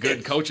don't make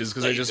good coaches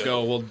because they just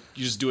go, well,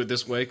 you just do it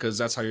this way because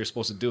that's how you're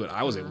supposed to do it.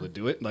 I was able to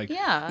do it. Like,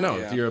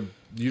 if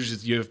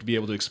you have to be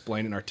able to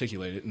explain and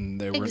articulate it, and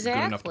they weren't good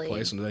enough to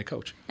play, so they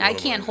coach. I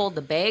can't hold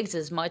the bags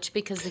as much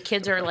because the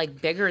kids are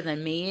like bigger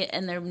than me,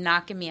 and they're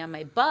knocking me on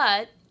my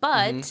butt.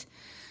 But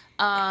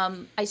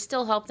I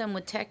still help them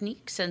with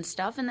techniques and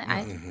stuff, and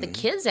the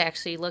kids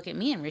actually look at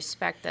me and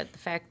respect the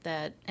fact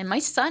that, and my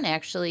son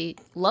actually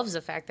loves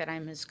the fact that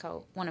I'm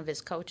one of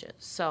his coaches.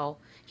 So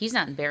he's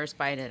not embarrassed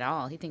by it at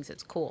all. He thinks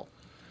it's cool.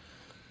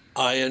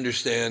 I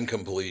understand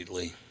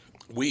completely.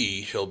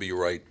 We shall be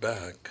right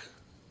back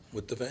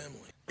with the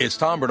family. It's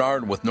Tom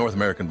Bernard with North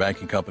American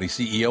Banking Company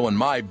CEO and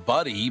my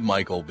buddy,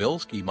 Michael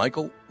Bilski.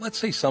 Michael, let's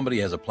say somebody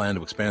has a plan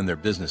to expand their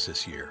business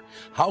this year.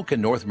 How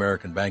can North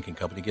American Banking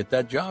Company get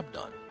that job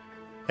done?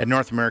 At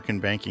North American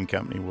Banking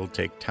Company, we'll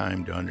take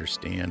time to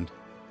understand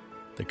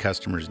the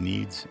customer's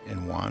needs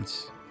and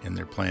wants and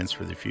their plans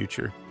for the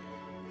future.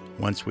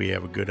 Once we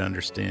have a good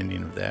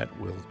understanding of that,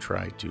 we'll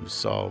try to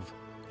solve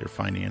their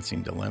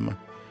financing dilemma.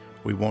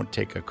 We won't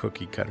take a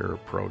cookie-cutter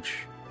approach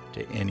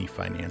to any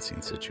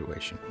financing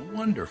situation.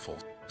 Wonderful.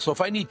 So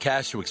if I need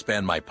cash to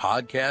expand my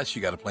podcast,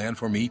 you got a plan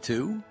for me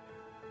too?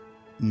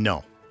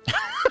 No.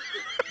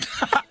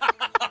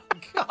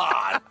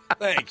 God,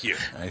 thank you.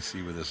 I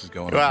see where this is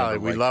going. Well,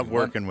 we love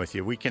working with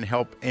you. We can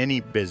help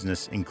any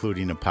business,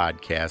 including a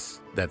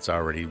podcast that's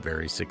already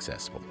very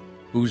successful.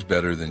 Who's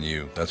better than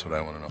you? That's what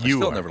I want to know. You I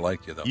still are. never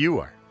liked you, though. You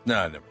are. No,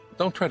 I never.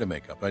 Don't try to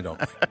make up. I don't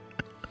like it.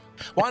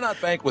 Why not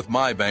bank with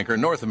my banker,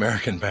 North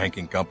American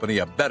Banking Company,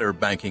 a better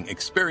banking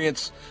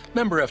experience,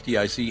 member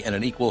FDIC, and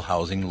an equal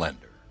housing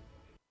lender.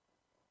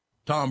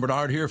 Tom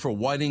Bernard here for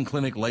Whiting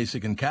Clinic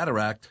LASIK and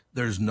Cataract.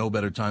 There's no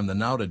better time than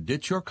now to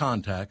ditch your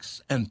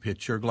contacts and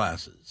pitch your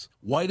glasses.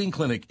 Whiting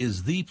Clinic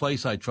is the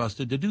place I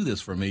trusted to do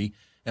this for me,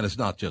 and it's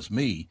not just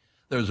me.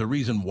 There's a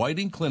reason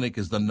Whiting Clinic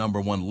is the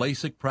 #1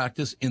 LASIK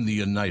practice in the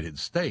United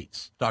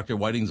States. Dr.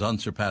 Whiting's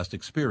unsurpassed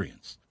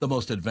experience, the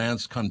most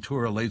advanced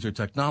Contura laser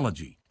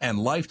technology, and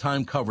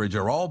lifetime coverage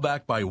are all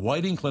backed by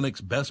Whiting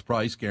Clinic's best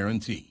price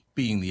guarantee.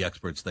 Being the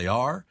experts they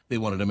are, they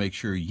wanted to make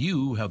sure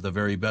you have the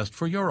very best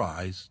for your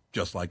eyes,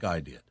 just like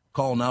I did.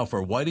 Call now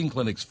for Whiting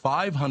Clinic's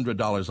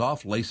 $500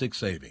 off LASIK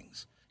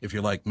savings. If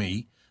you're like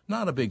me,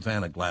 not a big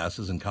fan of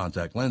glasses and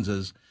contact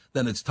lenses,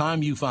 then it's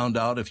time you found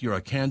out if you're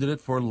a candidate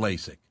for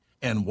LASIK.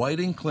 And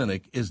Whiting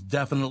Clinic is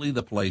definitely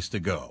the place to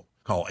go.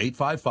 Call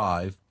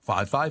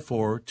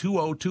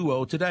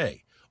 855-554-2020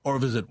 today or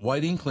visit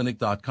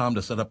whitingclinic.com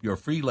to set up your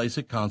free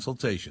LASIK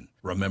consultation.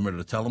 Remember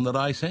to tell them that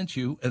I sent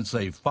you and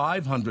save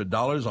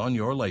 $500 on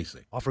your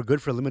LASIK. Offer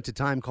good for a limited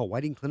time. Call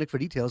Whiting Clinic for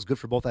details. Good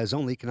for both eyes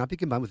only. Cannot be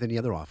combined with any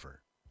other offer.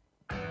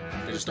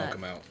 They just don't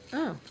come out.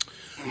 Oh.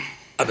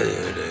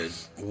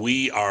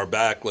 We are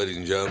back, ladies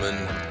and gentlemen.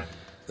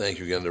 Thank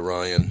you again to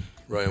Ryan.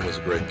 Ryan was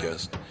a great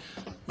guest.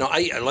 Now,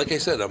 like I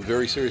said, I'm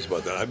very serious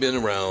about that. I've been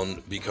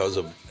around because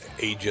of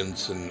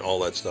agents and all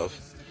that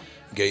stuff,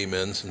 gay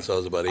men, since I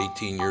was about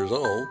 18 years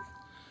old.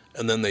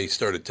 And then they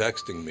started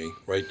texting me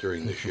right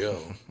during the show.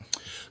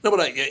 No, but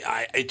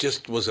I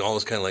just was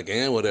always kind of like,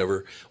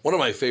 whatever. One of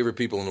my favorite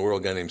people in the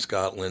world, a guy named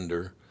Scott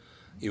Linder.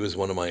 He was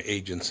one of my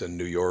agents in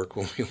New York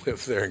when we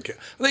lived there.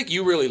 I think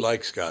you really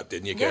liked Scott,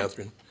 didn't you,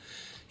 Catherine?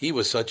 He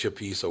was such a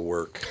piece of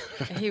work.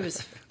 He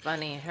was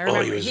funny. I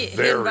remember he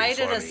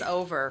invited us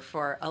over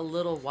for a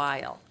little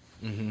while.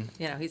 Mm-hmm.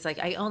 You know, he's like,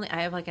 I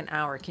have like an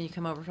hour. Can you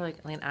come over for like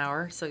an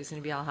hour? So he's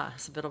going to be all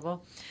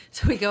hospitable.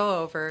 So we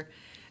go over,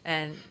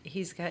 and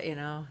he's got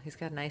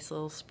a nice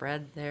little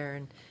spread there,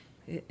 and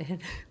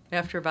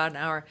after about an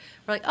hour,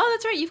 we're like, oh,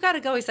 that's right, you've got to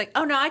go. He's like,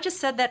 oh, no, I just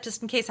said that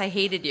just in case I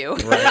hated you.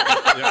 Right.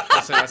 Yeah,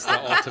 that's the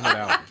ultimate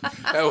out.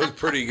 That was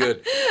pretty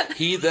good.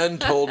 He then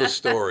told a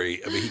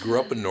story. I mean, he grew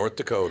up in North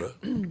Dakota,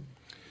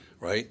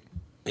 right?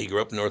 He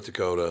grew up in North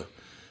Dakota,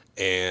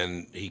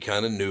 and he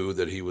kind of knew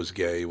that he was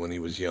gay when he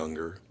was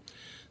younger.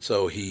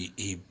 So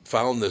he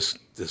found this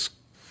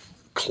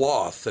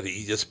cloth that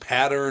he just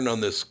patterned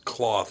on this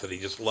cloth that he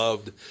just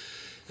loved,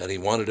 and he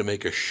wanted to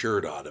make a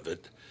shirt out of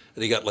it.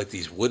 And he got like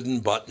these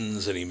wooden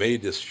buttons, and he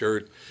made this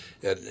shirt.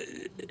 And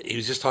he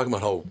was just talking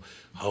about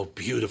how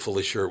beautiful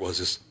his shirt was.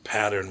 This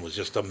pattern was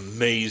just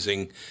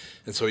amazing.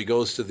 And so he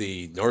goes to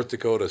the North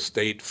Dakota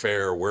State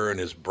Fair wearing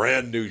his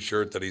brand new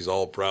shirt that he's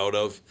all proud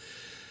of.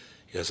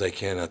 He goes, I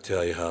cannot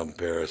tell you how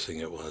embarrassing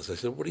it was. I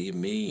said, what do you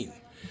mean?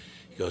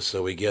 He goes,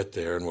 so we get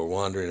there, and we're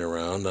wandering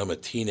around. I'm a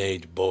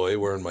teenage boy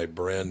wearing my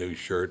brand new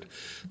shirt,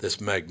 this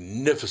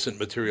magnificent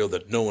material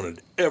that no one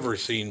had ever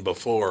seen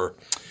before.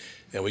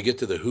 And we get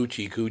to the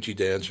hoochie coochie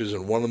dancers,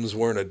 and one of them's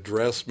wearing a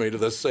dress made of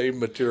the same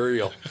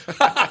material.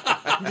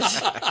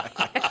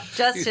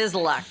 Just his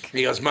luck.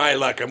 He goes, my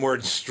luck, I'm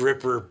wearing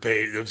stripper.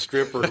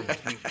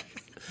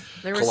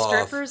 There were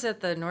strippers at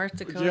the North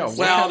Dakota. Yeah,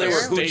 well, they were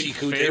hoochie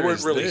coochie. They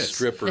weren't really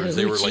strippers.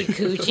 They were like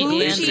hoochie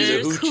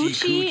dancers.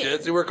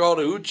 Hoochie. They were called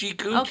a hoochie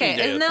coochie.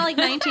 Okay, isn't that like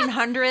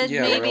 1900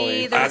 yeah, maybe?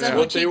 Really. There was That's a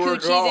what they were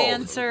hoochie called.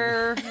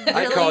 Dancer. Really?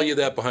 I call you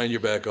that behind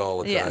your back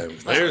all the Yeah. time.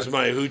 There's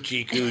my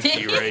hoochie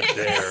coochie right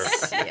there.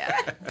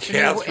 Yeah.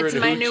 Catherine It's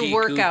my new Hoochie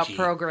workout Coochie.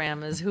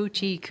 program is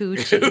hoochie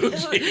coochie.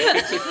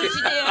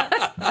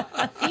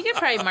 You could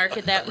probably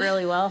market that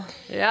really well.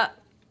 Yeah.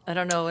 I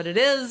don't know what it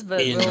is, but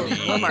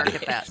we'll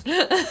market that.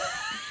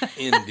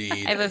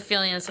 Indeed. I have a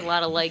feeling it's a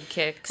lot of leg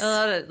kicks.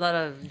 A lot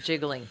of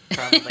jiggling,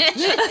 probably.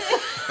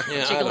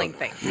 Jiggling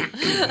thing.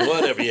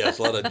 Whatever, yes,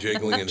 a lot of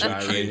jiggling and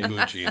hoochie and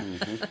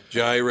coochie.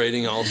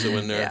 Gyrating also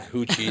in there. Yeah.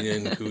 Hoochie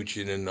and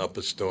coochie and up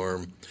a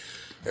storm.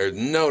 There's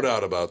no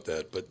doubt about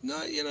that. But, no,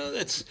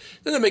 doesn't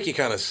it make you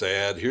kind of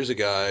sad? Here's a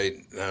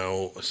guy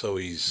now, so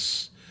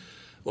he's,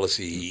 let's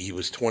see, he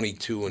was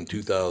 22 in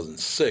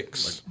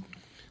 2006.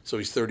 So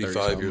he's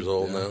 35 years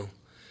old now.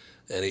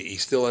 And he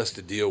still has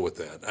to deal with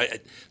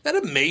that. That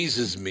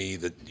amazes me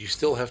that you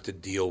still have to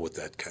deal with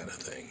that kind of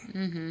thing.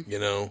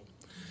 Mm-hmm.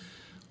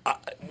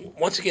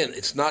 Once again,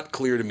 it's not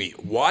clear to me.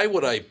 Why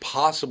would I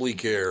possibly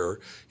care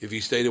if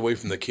you stayed away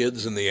from the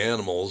kids and the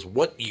animals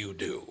what you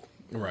do?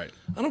 Right.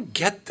 I don't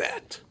get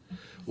that.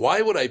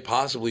 Why would I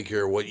possibly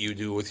care what you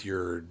do with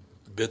your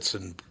bits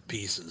and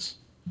pieces?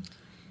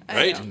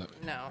 Right?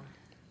 No.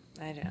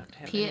 I don't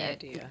have any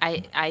idea.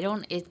 I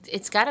don't.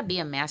 It's got to be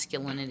a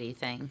masculinity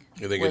thing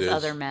You think with it is?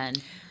 other men.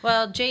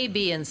 Well,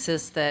 JB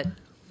insists that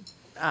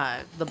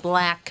the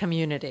black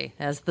community,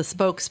 as the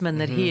spokesman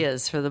that he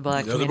is for the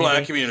black community. The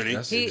black community.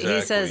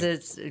 He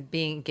says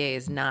being gay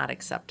is not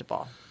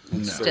acceptable.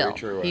 No. Still, Very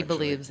true, he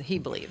actually.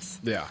 believes.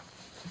 Yeah.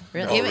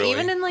 Really? really?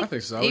 Even in I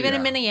think so, even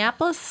in yeah.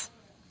 Minneapolis.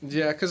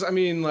 Yeah, because I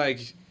mean,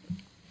 like,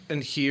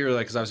 and here,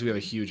 like, because obviously we have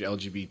a huge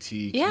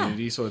LGBT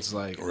community, so it's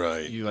like,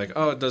 Right. you like,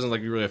 oh, it doesn't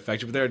like really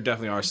affect you, but there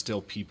definitely are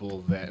still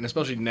people that, and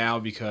especially now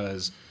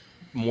because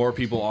more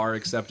people are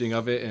accepting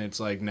of it, and it's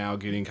like now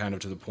getting kind of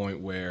to the point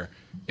where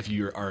if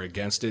you are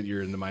against it,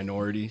 you're in the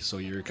minority, so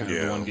you're kind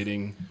of the one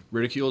getting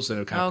ridiculed,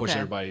 so it kind of pushes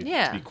everybody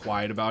to be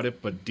quiet about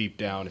it, but deep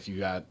down, if you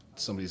got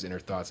somebody's inner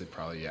thoughts, it'd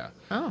probably,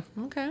 Oh,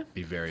 okay.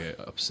 be very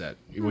upset,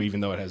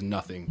 even though it has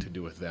nothing to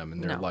do with them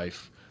and their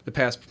life. The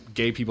past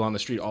gay people on the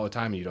street all the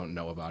time, and you don't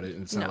know about it,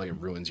 and it's not like it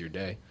ruins your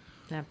day.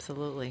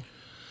 Absolutely.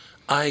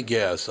 I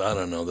guess. I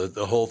don't know.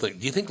 The whole thing.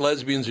 Do you think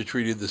lesbians are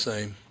treated the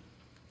same?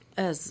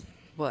 As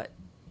what?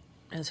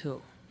 As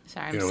who?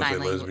 Sorry, You I'm don't say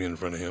silent. lesbian in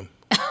front of him.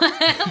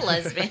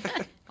 Lesbian.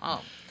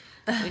 Oh.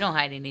 We don't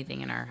hide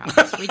anything in our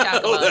house. We talk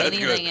about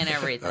anything and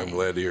everything. I'm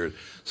glad to hear it.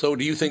 So,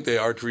 do you think they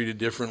are treated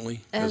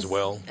differently as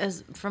well?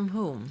 As from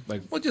whom?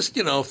 Well, just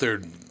if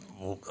they're.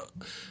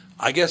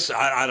 I guess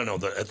I don't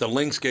know. At the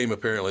Lynx game,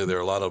 apparently there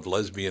are a lot of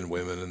lesbian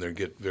women, and they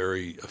get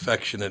very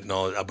affectionate and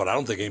all. But I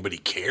don't think anybody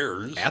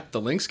cares at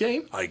the Lynx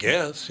game. I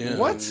guess. Yeah.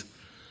 What?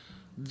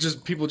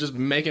 Just people just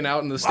making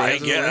out in the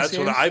stands. That's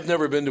what I've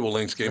never been to a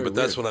Lynx game, but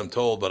that's what I'm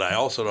told. But I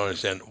also don't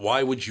understand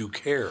why would you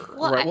care?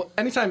 Well,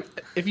 anytime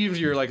if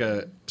you're like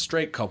a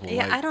straight couple,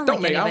 I don't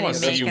think I want to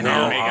see you make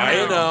out.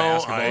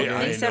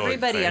 I makes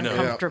everybody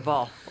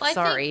uncomfortable. Well,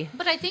 Sorry,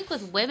 but I think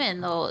with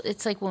women though,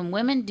 it's like when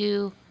women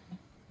do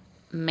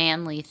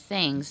manly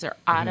things, they're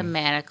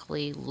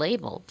automatically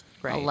labeled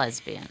a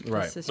lesbian.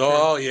 Right.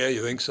 Oh yeah,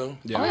 you think so?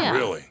 Yeah. Oh, yeah.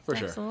 Really? For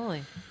sure.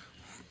 Absolutely.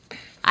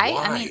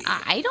 I mean,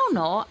 I don't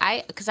know.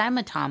 Because I'm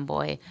a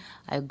tomboy.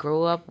 I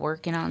grew up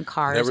working on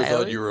cars. Never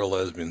thought you were a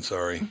lesbian,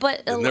 sorry.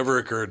 But it never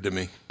occurred to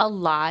me. A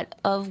lot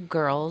of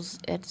girls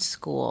at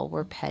school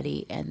were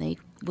petty, and they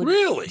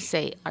would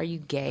say, "Are you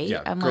gay?"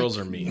 Yeah, I'm girls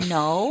like, are mean.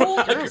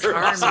 No,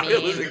 girls are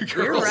mean.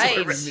 You're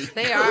right.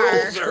 They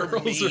are. Girls are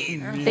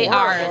mean. They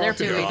are. They're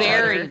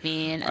very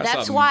mean.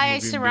 That's why I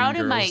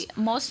surrounded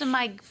most of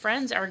my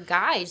friends are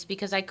guys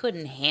because I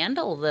couldn't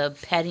handle the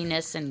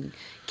pettiness and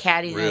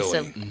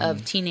cattiness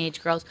of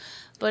teenage girls.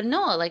 But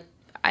no,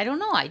 I don't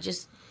know.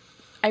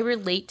 I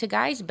relate to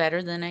guys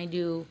better than I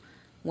do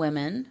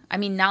women. I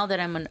mean, now that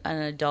I'm an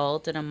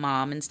adult and a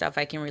mom and stuff,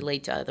 I can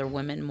relate to other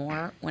women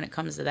more when it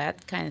comes to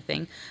that kind of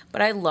thing.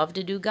 But I love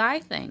to do guy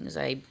things.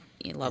 I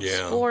love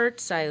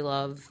sports. I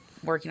love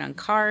working on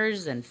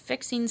cars and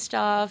fixing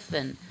stuff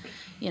and,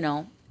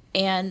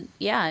 and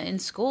in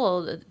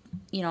school,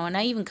 and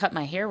I even cut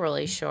my hair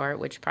really short,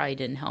 which probably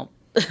didn't help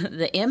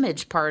the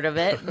image part of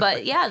it.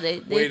 But yeah,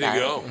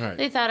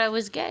 they thought I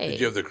was gay. Did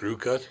you have the crew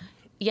cut?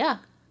 Yeah.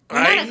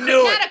 I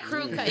knew not a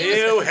crew cut.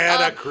 You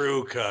had a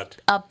crew cut.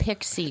 A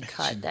pixie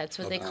cut. That's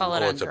what they call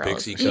it on it's girls. A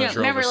pixie cut.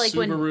 Remember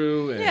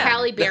when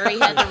Halle Berry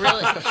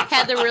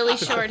had the really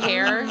short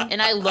hair, and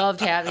I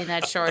loved having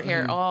that short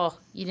hair. Oh,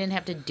 you didn't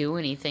have to do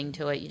anything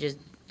to it. You just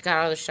got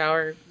out of the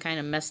shower, kind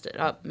of messed it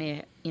up,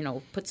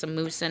 put some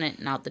mousse in it,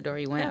 and out the door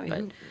you went.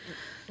 But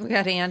we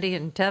got Andy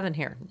and Tevin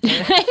here.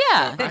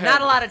 Yeah.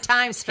 Not a lot of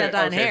time spent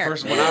on hair.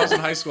 First, when I was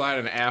in high school, I had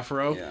an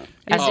afro. Yeah.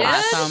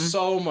 Awesome.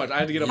 So much. I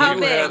had to get a How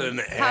big? I had an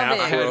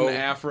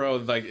afro.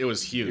 It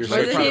was huge. Was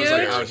it huge? Was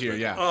out here,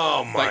 yeah.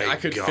 Oh my I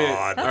could God.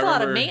 fit. That's a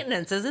lot of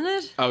maintenance, isn't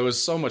it? Oh, it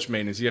was so much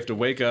maintenance. You have to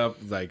wake up,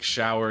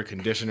 shower,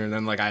 conditioner, and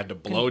then I had to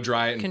blow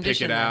dry it and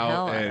pick it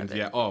out. And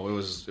it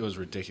was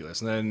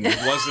ridiculous. And then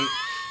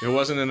it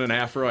wasn't in an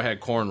afro. I had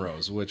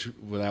cornrows,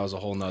 that was a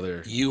whole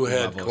nother. You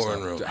had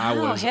cornrows. I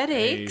was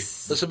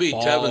headaches. This will be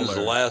Tevin's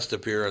last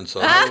appearance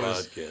on the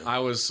podcast. I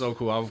was so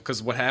cool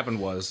because what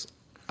happened was,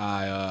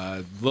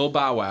 Lil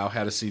Bow Wow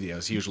had a CD. I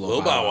was a huge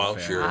Lil Bow Wow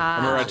fan. Sure. I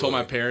remember I told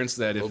my parents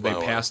that if they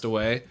passed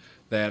away,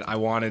 that I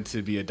wanted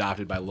to be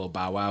adopted by Lil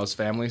Bow Wow's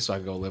family so I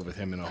could go live with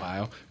him in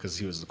Ohio because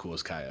he was the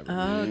coolest guy ever.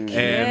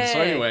 Okay. And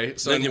so anyway,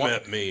 then you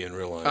met me in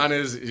real life. On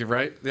his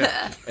right,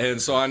 yeah. And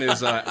so on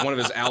his one of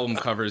his album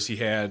covers, he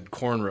had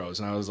cornrows,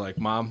 and I was like,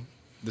 "Mom,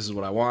 this is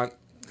what I want."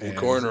 And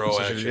cornrow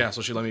so action.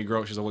 So she let me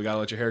grow. She's like, "We gotta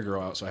let your hair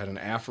grow out." So I had an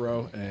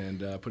afro and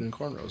put in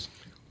cornrows.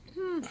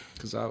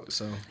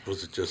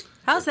 Was it just?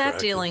 How's that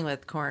dealing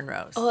with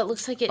cornrows? Oh, it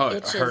looks like it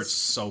itches. It hurts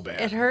so bad.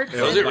 It hurts.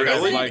 Does it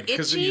really?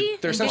 Because itchy?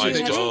 they're essentially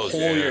they just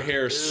pull your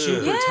hair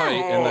super tight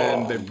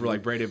and then they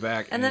braid it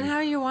back. And then how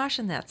are you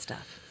washing that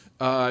stuff?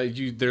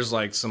 There's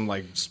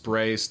some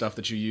spray stuff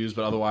that you use,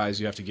 but otherwise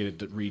you have to get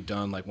it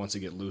redone. Once it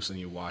get loose, and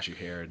you wash your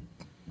hair.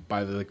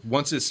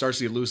 Once it starts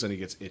to get loose, then it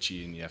gets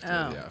itchy, and you have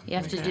to. You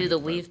have to do the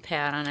weave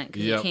pad on it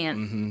because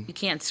you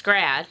can't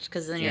scratch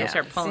because then you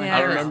start pulling.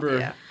 I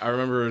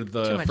remember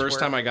the first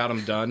time I got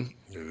them done.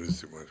 It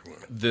is too much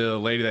work. The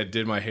lady that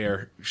did my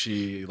hair,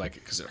 she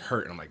because it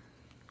hurt, and I'm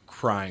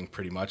crying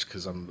pretty much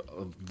because I'm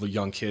a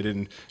young kid,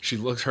 and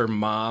her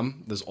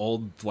mom, this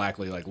old black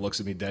lady,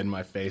 looks at me dead in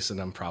my face, and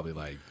I'm probably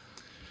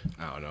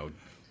I don't know,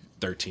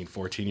 13,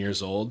 14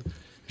 years old.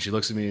 She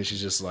looks at me and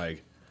she's just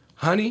like,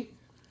 "Honey,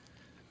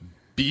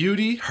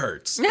 beauty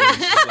hurts." And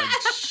she's like,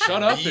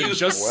 "Shut up and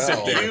just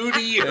sit there."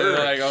 Beauty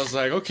hurts. I was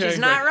like, "Okay, she's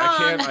not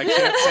wrong. I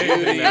can't say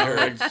anything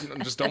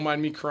now. Just don't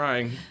mind me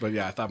crying." But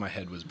yeah, I thought my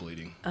head was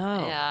bleeding.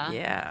 Oh,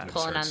 yeah.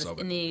 Pulling on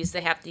and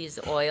they have to use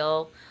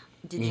oil.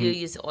 Did you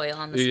use oil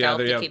on the scalp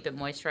to keep it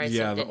moisturized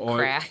so it didn't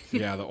crack?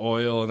 Yeah, the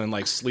oil, and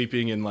then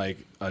sleeping in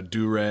a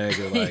do-rag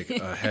or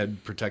a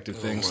head protective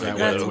thing. So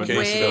that's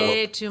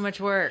way too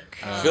much work.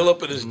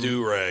 Philip and his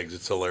do-rags,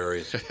 it's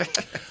hilarious.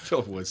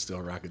 Philip would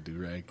still rock a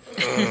do-rag.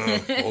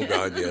 Oh,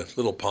 God, yeah.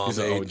 Little pomade. He's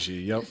an OG,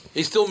 yep.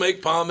 They still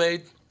make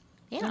pomade?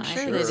 Yeah, I'm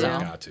sure they do.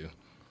 Got to.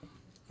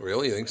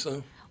 Really? You think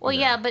so? Well,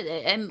 yeah, but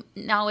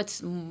now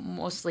it's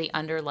mostly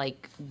under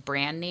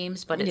brand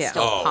names, but it's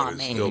still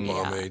pomade. It's still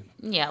pomade.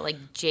 Yeah,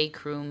 J.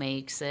 Crew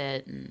makes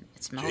it, and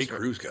it smells. J.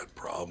 Crew's got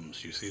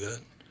problems. You see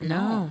that?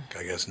 No.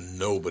 I guess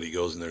nobody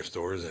goes in their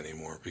stores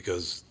anymore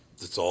because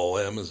it's all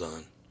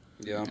Amazon.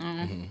 Yeah.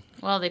 Mm-hmm.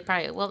 Well, they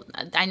probably. Well,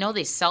 I know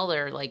they sell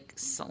their like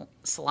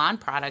salon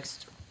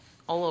products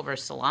all over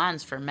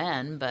salons for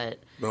men, but.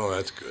 No,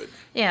 that's good.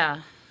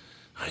 Yeah.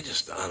 I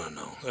don't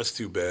know. That's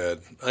too bad.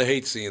 I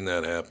hate seeing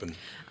that happen.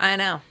 I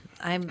know.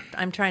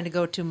 I'm trying to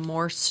go to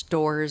more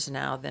stores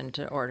now than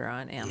to order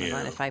on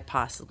Amazon if I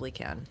possibly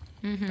can.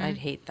 Mm-hmm. I'd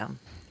hate them.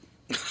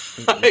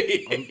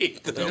 I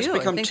hate them. They've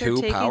become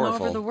too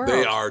powerful. Over the world.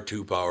 They are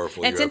too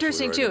powerful. It's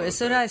interesting too. As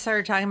soon as I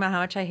started talking about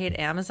how much I hate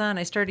Amazon,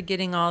 I started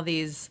getting all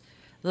these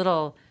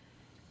little.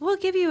 We'll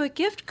give you a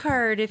gift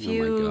card if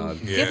you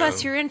give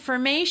us your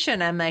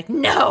information. I'm like,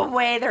 no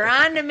way, they're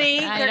on to me.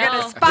 They're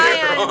going to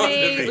spy on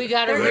me. We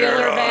got to reel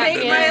her back in.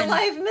 Make my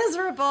life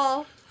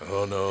miserable.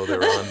 Oh, no,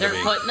 they're on to me.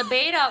 They're putting the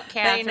bait out,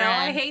 Catherine. They know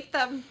I hate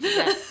them.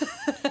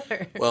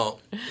 Well,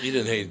 you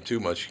didn't hate it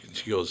too much.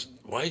 She goes,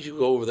 why'd you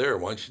go over there?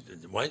 Why'd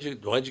you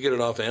get it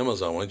off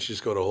Amazon? Why don't you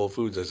just go to Whole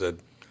Foods? I said,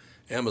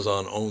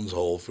 Amazon owns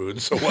Whole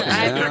Foods, so what's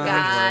I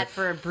forgot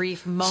for a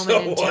brief moment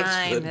in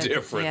time. What's the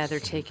difference? Yeah, they're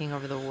taking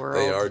over the world.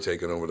 They are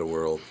taking over the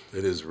world.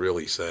 It is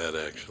really sad,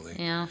 actually.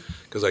 Yeah.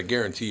 Because I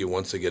guarantee you,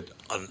 once they get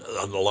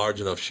a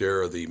large enough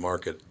share of the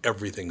market,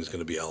 everything is going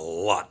to be a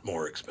lot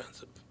more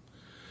expensive.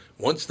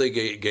 Once they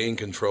gain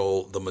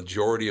control, the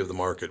majority of the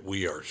market,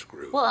 we are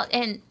screwed. Well,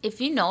 and if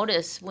you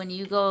notice, when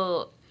you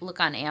go look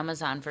on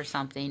Amazon for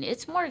something,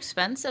 it's more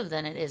expensive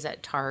than it is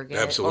at Target.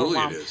 Absolutely,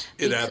 it is.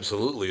 It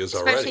absolutely is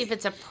already. Especially if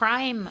it's a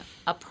prime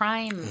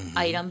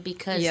item,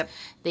 because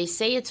they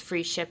say it's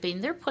free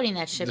shipping. They're putting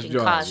that shipping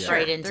cost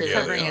right into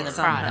the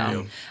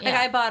product. Like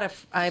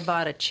I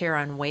bought a chair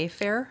on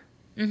Wayfair,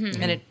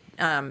 and it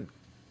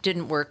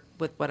didn't work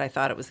with what I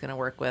thought it was going to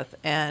work with,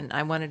 and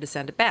I wanted to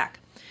send it back.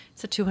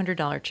 It's a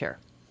 $200 chair.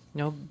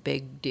 No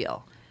big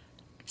deal.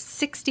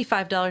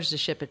 $65 to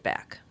ship it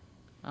back.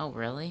 Oh,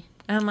 really?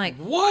 I'm like,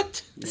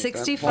 what?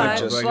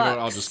 65 bucks.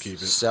 I'll just keep it.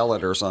 Sell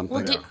it or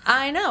something. Well,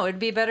 I know. It'd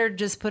be better to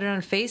just put it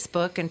on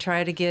Facebook and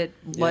try to get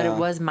what it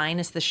was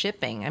minus the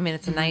shipping. I mean,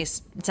 it's a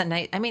nice,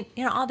 I mean,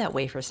 all that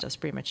Wayfair stuff's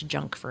pretty much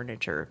junk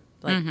furniture,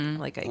 like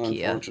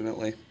IKEA.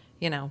 Unfortunately.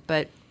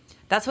 But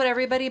that's what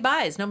everybody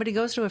buys. Nobody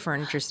goes to a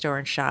furniture store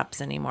and shops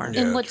anymore.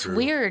 Yeah, and what's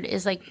weird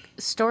is like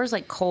stores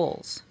like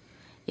Kohl's.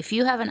 If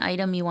you have an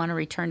item you want to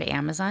return to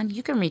Amazon,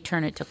 you can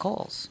return it to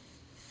Kohl's.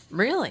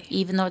 Really?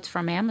 Even though it's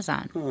from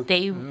Amazon.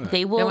 They will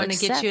They want to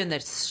get you in the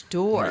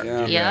store.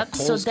 Yeah. Yep.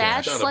 So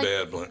that's not like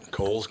a bad one.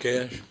 Kohl's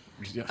Cash?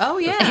 Oh,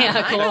 yeah.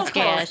 Yeah, Kohl's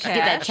Cash. Get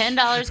that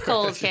 $10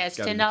 Kohl's Cash,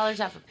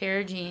 $10 off a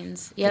pair of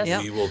jeans.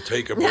 Yes. We will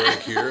take a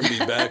break here and be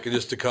back in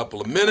just a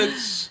couple of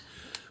minutes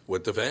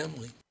with the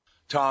family.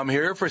 Tom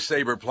here for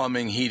Sabre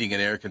Plumbing, Heating,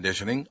 and Air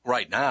Conditioning.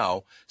 Right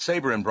now,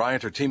 Sabre and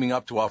Bryant are teaming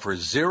up to offer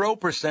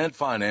 0%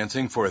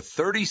 financing for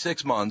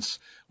 36 months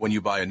when you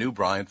buy a new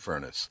Bryant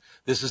furnace.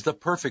 This is the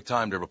perfect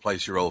time to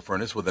replace your old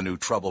furnace with a new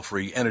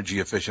trouble-free,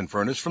 energy-efficient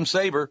furnace from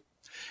Sabre.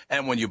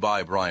 And when you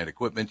buy Bryant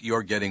equipment,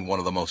 you're getting one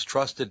of the most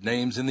trusted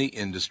names in the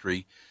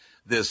industry.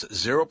 This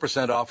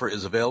 0% offer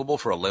is available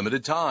for a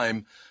limited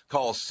time.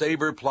 Call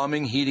Sabre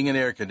Plumbing, Heating, and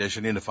Air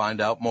Conditioning to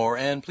find out more,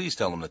 and please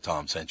tell them that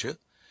Tom sent you.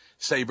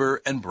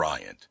 Sabre and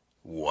Bryant,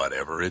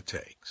 whatever it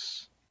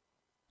takes.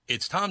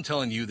 It's Tom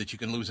telling you that you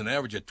can lose an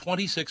average of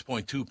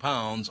 26.2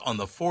 pounds on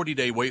the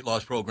 40-day weight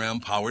loss program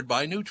powered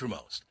by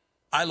Nutrimost.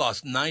 I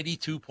lost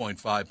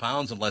 92.5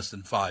 pounds in less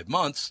than 5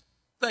 months,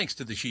 thanks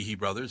to the Sheehy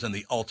brothers and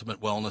the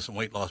Ultimate Wellness and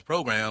Weight Loss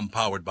program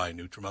powered by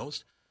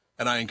Nutrimost.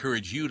 And I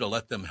encourage you to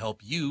let them help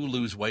you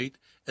lose weight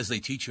as they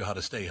teach you how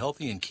to stay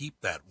healthy and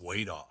keep that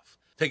weight off.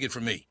 Take it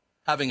from me.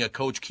 Having a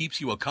coach keeps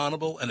you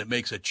accountable, and it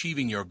makes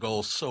achieving your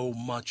goals so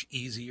much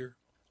easier.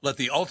 Let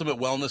the Ultimate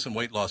Wellness and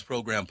Weight Loss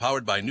program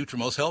powered by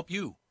Nutrimost help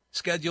you.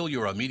 Schedule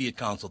your immediate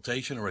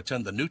consultation or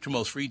attend the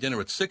Nutrimost free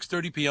dinner at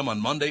 6:30 p.m. on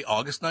Monday,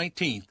 August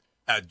 19th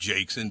at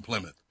Jake's in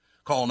Plymouth.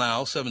 Call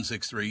now,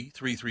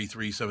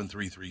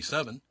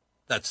 763-333-7337.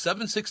 That's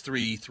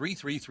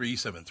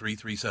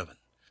 763-333-7337.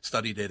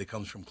 Study data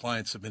comes from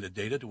client-submitted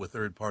data to a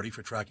third party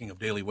for tracking of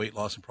daily weight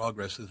loss and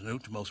progress through the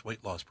Nutrimost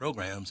weight loss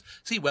programs.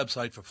 See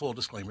website for full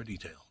disclaimer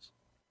details.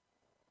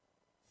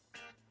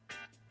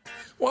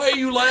 Why are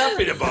you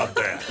laughing about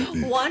that?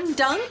 One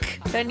dunk,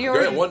 and you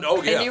were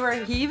and you were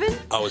heaving.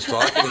 I was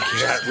talking to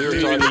Kat. We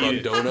were talking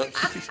about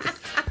donuts,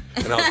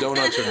 and how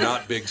donuts are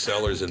not big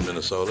sellers in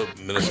Minnesota.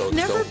 I've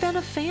never been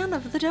a fan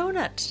of the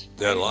donut.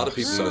 Yeah, a lot of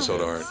people in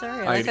Minnesota aren't.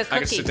 Sorry, I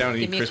could sit down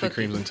and eat Krispy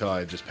Kremes until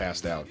I just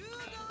passed out.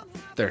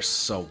 They're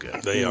so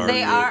good. They are.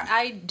 They are.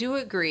 I do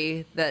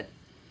agree that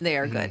they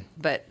are good,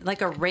 but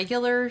like a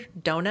regular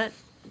donut,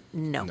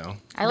 no.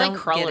 I like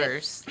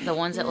crullers, the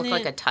ones that look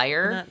like a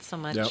tire. Not so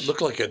much. Yep. Look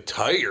like a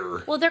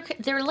tire. Well,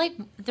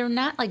 they're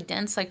not like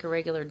dense like a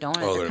regular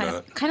donut. Oh,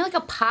 they're kind of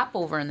like a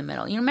popover in the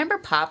middle. You remember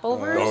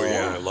popovers? Oh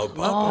yeah, I love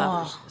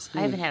popovers.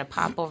 I haven't had a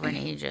popover in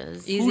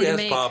ages. Who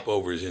has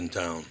popovers in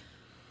town?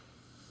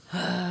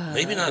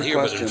 Maybe not here,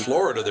 but in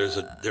Florida, there's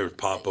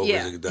popovers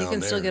down there. You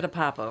can still get a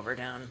popover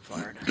down in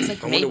Florida. I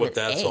wonder what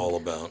that's all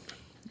about.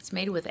 It's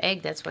made with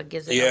egg. That's what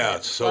gives it. Yeah,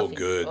 it's so fluffy.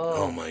 good.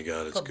 Oh my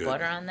God, it's Put good.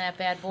 butter on that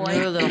bad boy.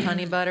 A little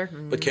honey butter.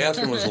 But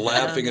Catherine was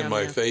laughing in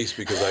my face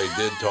because I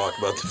did talk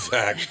about the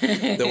fact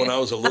that when I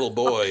was a little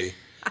boy,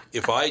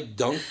 if I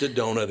dunked a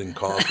donut in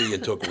coffee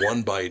and took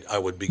one bite, I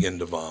would begin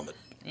to vomit.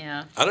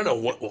 Yeah. I don't know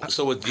what.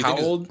 So what? How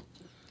old?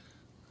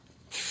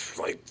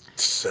 Like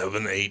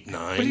 7, 8, 9.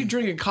 What are you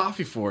drinking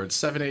coffee for? It's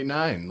 7, 8,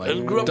 9. Like, I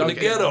grew up in the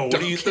ghetto. What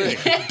do you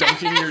think?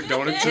 Dunking your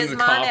donuts His in the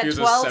mom coffee had as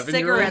a 12 7-year-old?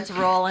 cigarettes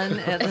rolling.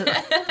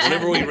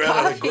 Whenever we ran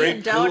out of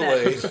grape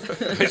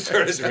Kool-Aid, I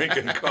started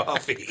drinking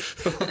coffee.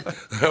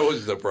 That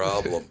was the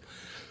problem.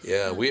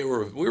 Yeah, we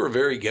were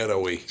very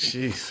ghetto-y.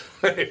 Jeez.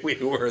 We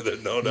were,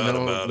 no doubt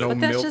about it. No But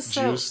that's milk, just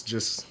juice,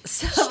 just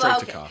straight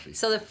to coffee.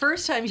 So the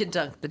first time you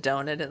dunked the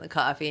donut in the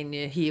coffee and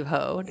you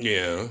heave-hoed,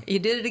 Yeah. you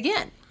did it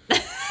again.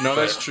 No,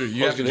 that's true.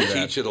 You I have was to going to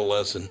teach it a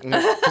lesson.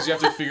 Because you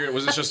have to figure it.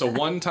 Was it just a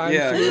one-time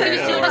Yeah. food? He was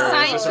doing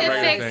or is this a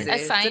regular thing? a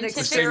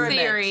scientific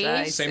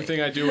theory. Same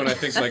thing I do when I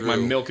think like my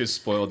milk is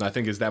spoiled, and I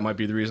think that might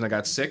be the reason I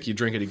got sick. You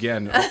drink it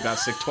again, got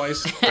sick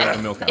twice, got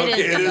the milk out.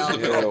 It is the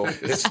milk.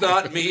 It's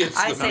not me, it's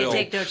I the say milk.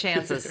 take no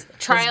chances.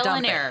 Trial Just dump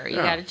and it. error. You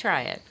got to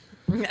try it.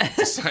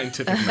 It's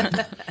scientific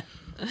method.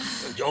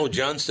 Oh,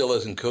 John still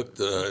hasn't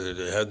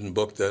hadn't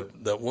booked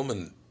that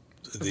woman.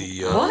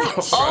 The What?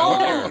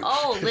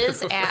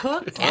 Liz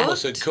I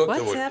almost said cooked.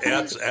 What's happening?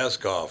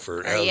 Askoff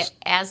or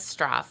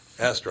Astroff.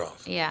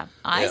 Astroff. Yeah,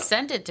 I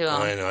sent it to him.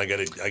 I know. I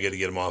got to get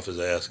him off his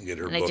ass and get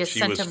her And I booked. just She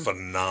sent was him-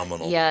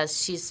 phenomenal.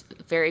 Yes, she's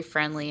very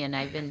friendly, and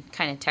I've been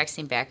kind of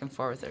texting back and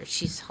forth with her.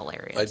 She's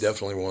hilarious. I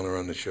definitely want her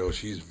on the show.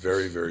 She's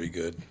very, very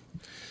good.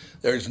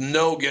 There's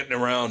no getting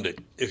around it,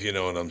 if you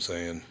know what I'm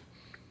saying.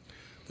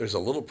 There's a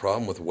little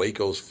problem with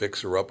Waco's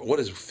Fixer Up. What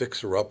is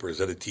Fixer Upper? Is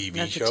that a TV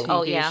That's show? a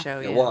TV yeah. show,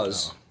 yeah. It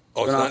was.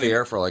 Oh, It's it's been not off the even-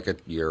 air for like a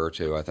year or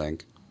two, I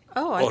think.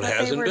 Oh, I Oh, it thought they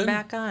hasn't were been?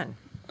 back on.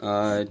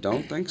 I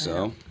don't think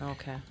so.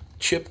 Okay.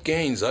 Chip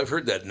Gaines. I've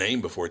heard that name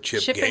before.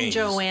 Chip Chip Gaines. and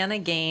Joanna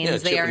Gaines. Yeah,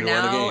 they Chip are and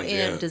Joanna now Gaines,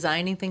 yeah.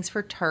 designing things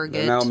for Target.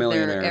 They're now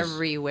millionaires. They're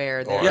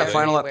everywhere. They're Yeah,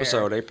 final everywhere.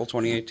 episode, April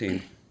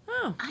 2018.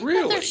 Oh, I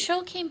Really? thought their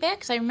show came back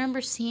because I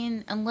remember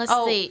seeing, unless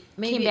Oh, they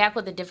maybe- came back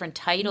with a different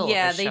title.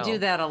 yeah, of the they show. do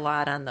that a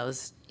lot on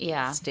those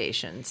Yeah.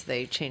 stations.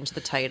 They change the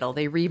title.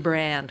 They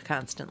rebrand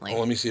constantly. Well,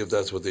 let me see if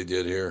that's what they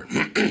did here.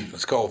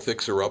 It's called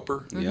Fixer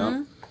Upper.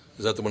 Yep.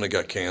 Is that the one that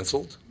got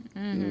canceled?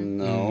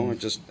 No, it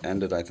just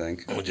ended, I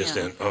think. Oh,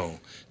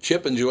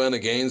 Chip and Joanna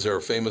Gaines are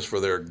famous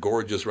for their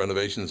gorgeous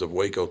renovations of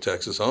Waco,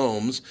 Texas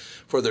homes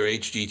for their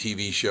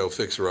HGTV show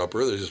Fixer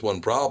Upper. There's just one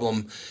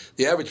problem.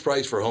 The average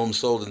price for homes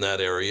sold in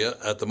that area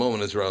at the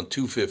moment is around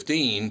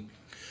 $215,000,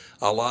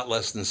 a lot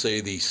less than,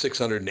 say, the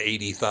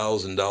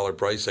 $680,000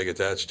 price tag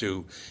attached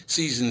to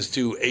Seasons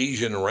 2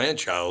 Asian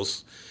Ranch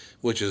House,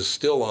 which is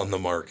still on the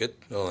market.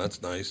 Oh,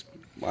 that's nice.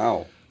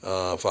 Wow.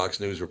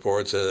 Fox News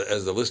reports,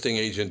 as the listing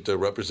agent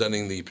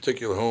representing the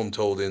particular home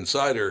told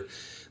Insider,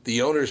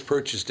 the owners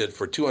purchased it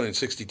for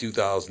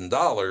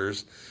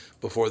 $262,000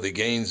 before the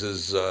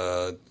Gaineses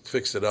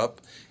fixed it up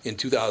in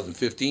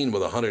 2015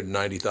 with a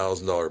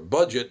 $190,000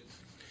 budget.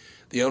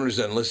 The owners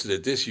then listed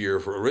it this year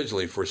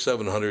originally for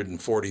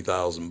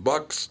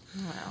 $740,000.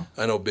 Wow.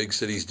 I know big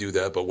cities do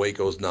that, but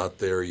Waco's not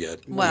there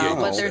yet. Well,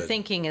 The what agent they're said.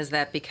 thinking is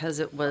that because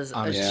it was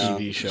On a a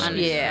TV show.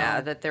 yeah,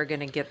 that they're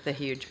going to get the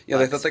huge. Yeah,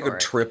 they bucks thought they for could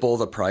it. triple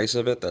the price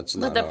of it. That's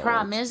not But the how it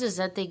problem works. is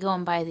that they go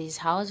and buy these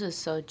houses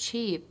so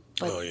cheap.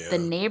 But Oh, yeah. the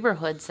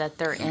neighborhoods that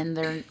they're in,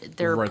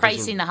 they're Right,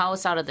 pricing the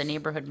house out of the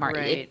neighborhood market.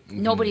 Right.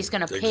 Nobody's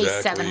going to pay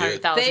Exactly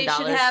it. $700,000. They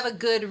should have a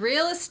good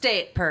real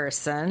estate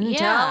person Yeah.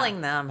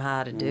 telling them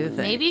how to do things.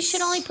 Maybe you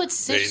should only put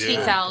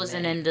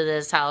 $60,000 into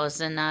this house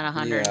and not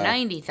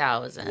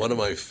 $190,000. One of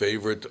my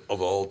favorite of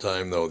all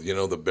time, though, you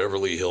know, the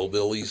Beverly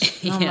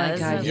Hillbillies. Oh my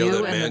God, You know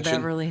you that and mansion? the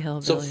Beverly So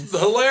Hillbillies.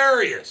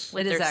 hilarious.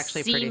 It is Their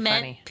actually pretty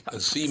cement funny. A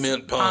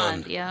cement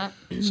pond. Yeah.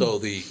 So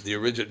the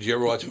original. Did you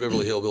ever watch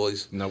Beverly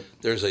Hillbillies? Nope.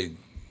 There's a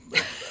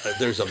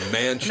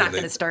mansion. Not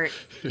going to start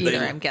either,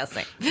 I'm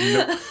guessing.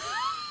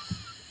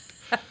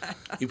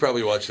 You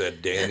probably watched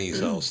that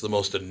Danny's House, the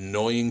most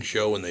annoying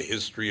show in the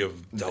history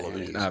of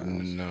television. I have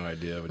no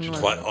idea what you're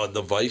On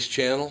the Vice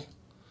channel,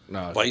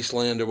 No.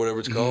 Viceland or whatever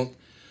it's called.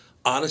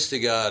 Honest to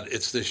God,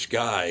 it's this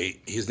guy.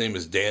 His name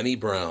is Danny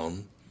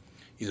Brown.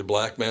 He's a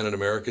black man in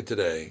America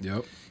today.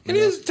 Yep. And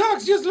he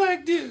talks just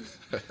like this.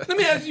 Let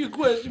me ask you a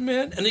question,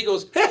 man. And he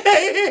goes,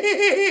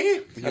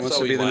 hey. He wants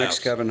to be the next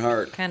Kevin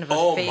Hart. Kind of a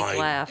Oh fake my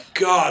laugh.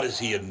 God, is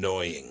he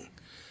annoying?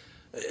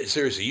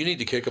 Seriously, you need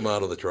to kick him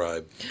out of the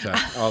tribe. Okay.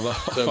 Although,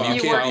 So you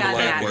You can't work be on black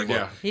that. anymore.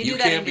 Yeah. You You do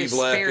that can't in be your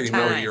black spare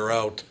anymore. time. You're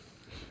out.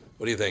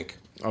 What do you think?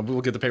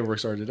 we'll get the paperwork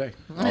started today.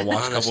 I'll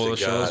watch a Honest couple of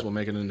to the shows. God. We'll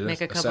make it into Make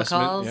a couple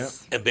assessment. calls.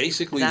 Yeah. And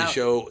basically, Now- the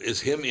show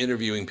is him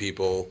interviewing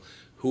people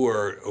who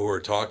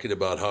are talking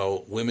about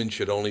how women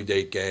should only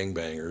date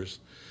gangbangers,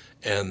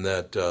 and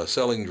that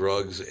selling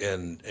drugs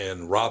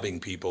and robbing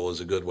people is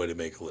a good way to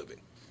make a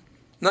living.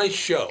 Nice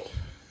show.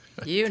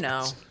 You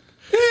know.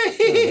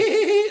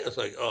 It's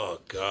like, oh,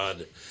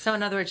 God. So,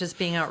 in other words, just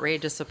being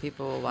outrageous so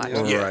people will watch.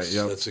 Yeah. Yes,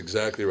 that's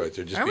exactly right.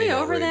 They're just Are being we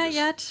over outrageous. that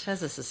yet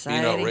as a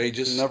society? Being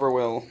outrageous? Never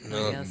will.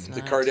 No,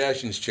 the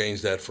Kardashians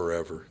changed that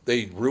forever.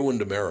 They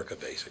ruined America,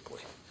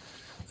 basically.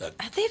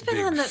 They've been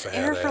on the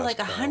air for like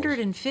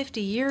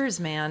 150 years,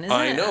 man.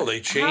 I know. They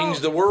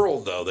changed the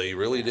world, though. They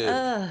really did.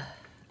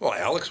 Well,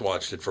 Alex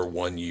watched it for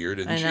 1 year,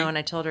 didn't she? I know, and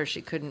I told her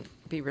she couldn't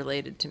be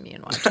related to me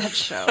and watch that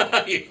show.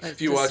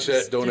 If you watch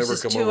that, don't ever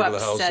come over to the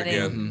house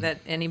again. That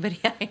anybody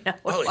I know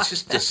would it's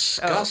just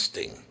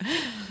disgusting. Show.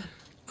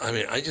 I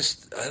mean, I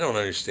don't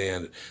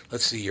understand it.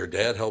 Let's see, your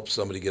dad helped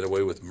somebody get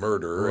away with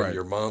murder, and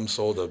your mom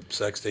sold a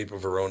sex tape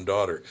of her own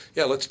daughter.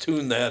 Yeah, let's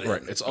tune that in.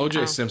 Right, it's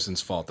O.J.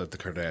 Simpson's fault that the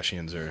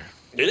Kardashians are...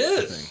 It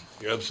is.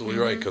 You're absolutely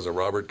right, because of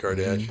Robert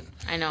Kardashian.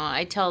 I know.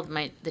 I tell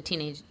the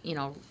teenage,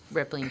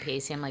 Ripley and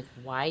Pacey, I'm like,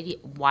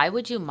 why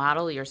would you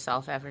model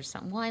yourself after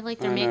something? Well, I like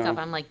their makeup.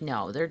 I'm like,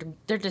 no,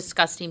 they're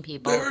disgusting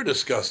people. They're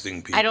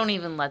disgusting people. I don't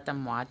even let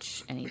them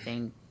watch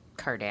anything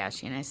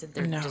Kardashian. I said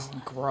they're just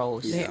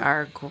gross. They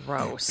are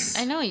gross.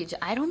 I know.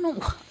 I don't know.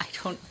 I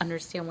don't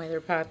understand why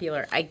they're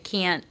popular. I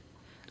can't.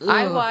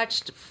 I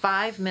watched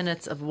 5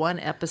 minutes of one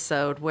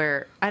episode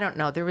where I don't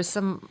know. There was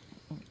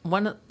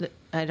one.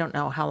 I don't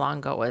know how long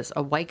ago it was.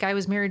 A white guy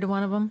was married to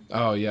one of them.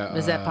 Oh yeah.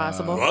 Is that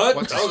possible?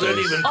 What? How is that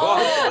even possible?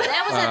 Oh,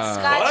 that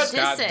was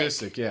at Scott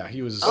Disick. Yeah,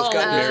 he was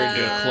married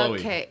to Chloe.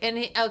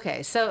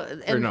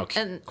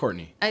 Okay,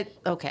 Courtney.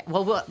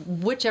 Well,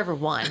 whichever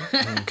one.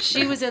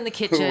 She was in the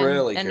kitchen,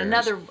 really and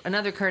cares?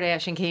 another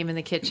Kardashian came in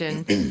the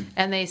kitchen,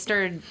 and they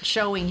started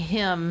showing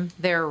him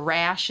their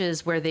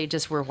rashes where they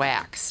just were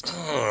waxed.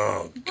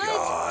 Oh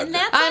God! And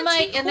that's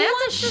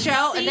a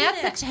show, and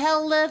that's a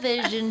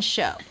television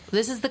show.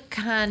 This is the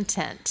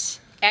content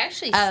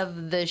actually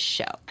of the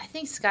show. I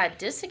think Scott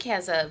Disick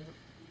has a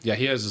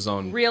he has his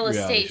own real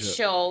estate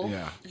show.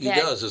 Yeah, he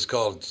does. It's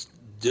called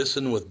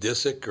Dissin' with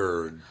Disick,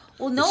 or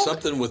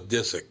something with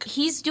Disick.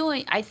 He's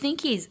doing. I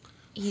think he's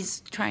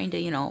trying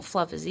to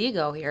fluff his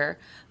ego here,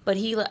 but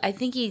I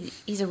think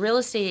he's a real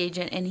estate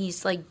agent, and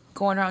he's like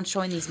going around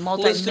showing these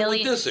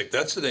multi-million. Listed with Disick.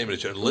 That's the name of the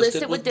show.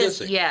 Listed with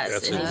Disick. Yes,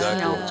 that's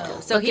exactly what it's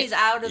called. So he's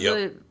out of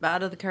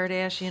the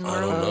Kardashian world.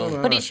 I don't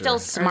know, but he's still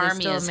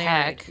smarmy as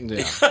heck. Yeah.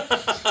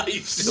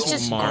 He's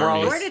just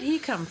smarmy. Where did he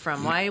come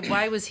from?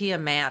 Why was he a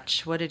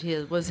match? What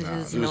did was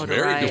his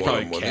notoriety? He was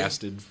probably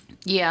casted.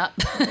 Yeah.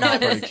 No,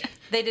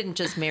 they didn't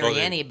just marry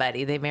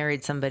anybody. They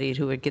married somebody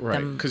who would get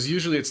them. Because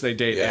usually it's they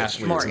date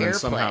athletes, more and then airplay.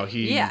 somehow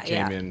he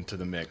came into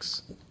the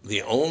mix.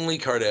 The only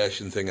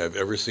Kardashian thing I've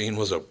ever seen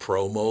was a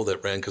promo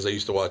that ran, because I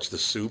used to watch The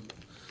Soup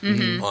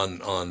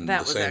on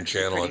the same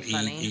channel on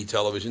E!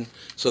 Television.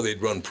 So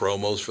they'd run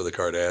promos for the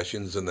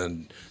Kardashians, and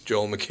then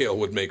Joel McHale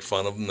would make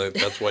fun of them.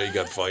 That's why he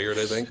got fired,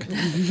 I think.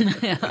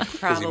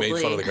 Because he made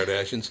fun of the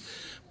Kardashians.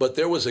 But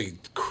there was a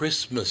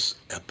Christmas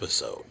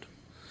episode,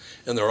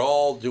 and they're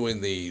all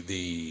doing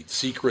the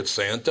Secret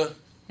Santa.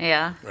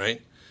 Yeah.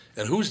 Right?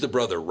 And who's the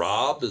brother?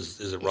 Rob?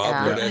 Is it Rob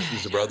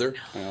Kardashian's the brother?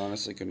 I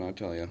honestly could not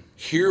tell you.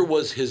 Here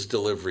was his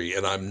delivery,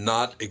 and I'm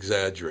not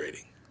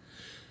exaggerating.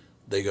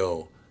 They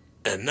go,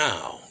 and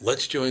now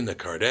let's join the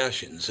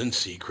Kardashians in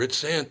Secret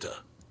Santa.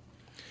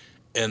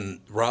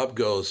 And Rob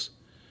goes,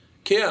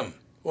 Kim,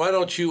 why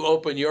don't you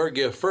open your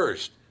gift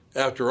first?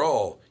 After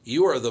all,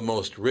 you are the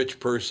most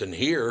rich person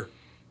here.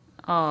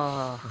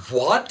 Oh.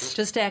 What?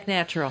 Just act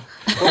natural.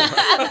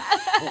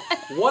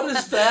 What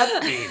does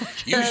that mean?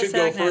 You should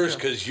go first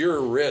because you're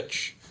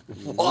rich.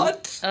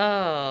 What?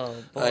 Oh,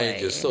 boy.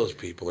 Those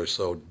people are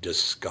so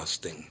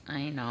disgusting.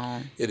 I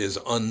know. It is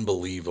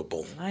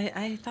unbelievable.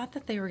 I thought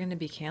that they were going to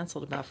be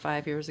canceled about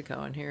 5 years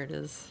ago, and here it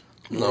is.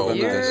 No.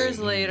 Years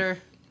later.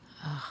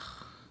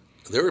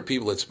 There are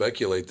people that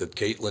speculate that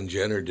Caitlyn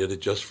Jenner did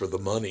it just for the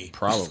money.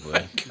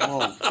 Probably.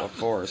 Well, of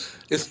course.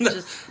 Isn't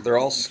that? They're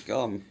all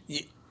scum.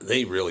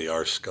 They really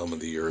are scum of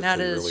the earth. Now,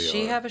 they does really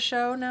she are. have a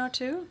show now,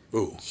 too?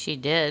 Ooh. She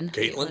did.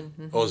 Caitlyn?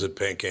 Oh, is it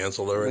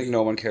canceled already? I think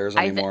no one cares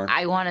anymore.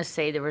 I want to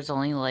say there was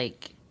only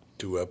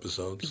 2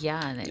 episodes.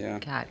 Yeah, and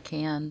it got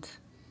canned.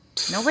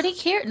 Nobody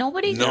cared. No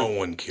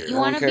one cares. You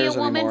want to be a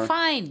woman? Anymore.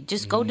 Fine.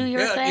 Just go do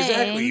your thing.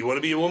 Exactly. You want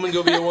to be a woman?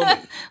 Go be a woman.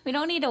 We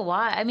don't need to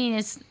watch. I mean,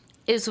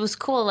 it was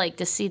cool,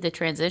 to see the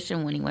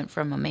transition when he went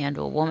from a man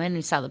to a woman.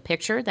 We saw the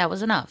picture. That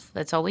was enough.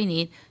 That's all we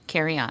need.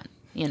 Carry on.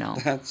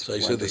 So I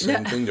said the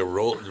same thing to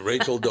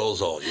Rachel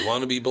Dolezal. You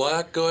want to be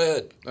black? Go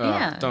ahead.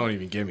 Yeah. Don't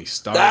even get me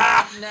started.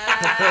 We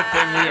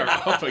are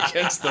up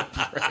against the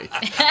break.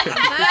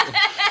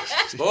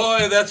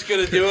 Boy, that's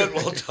going to do it.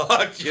 We'll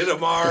talk to you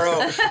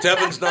tomorrow.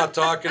 Tevin's not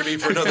talking to me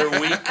for another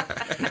week.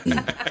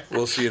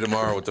 We'll see you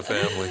tomorrow with the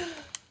family.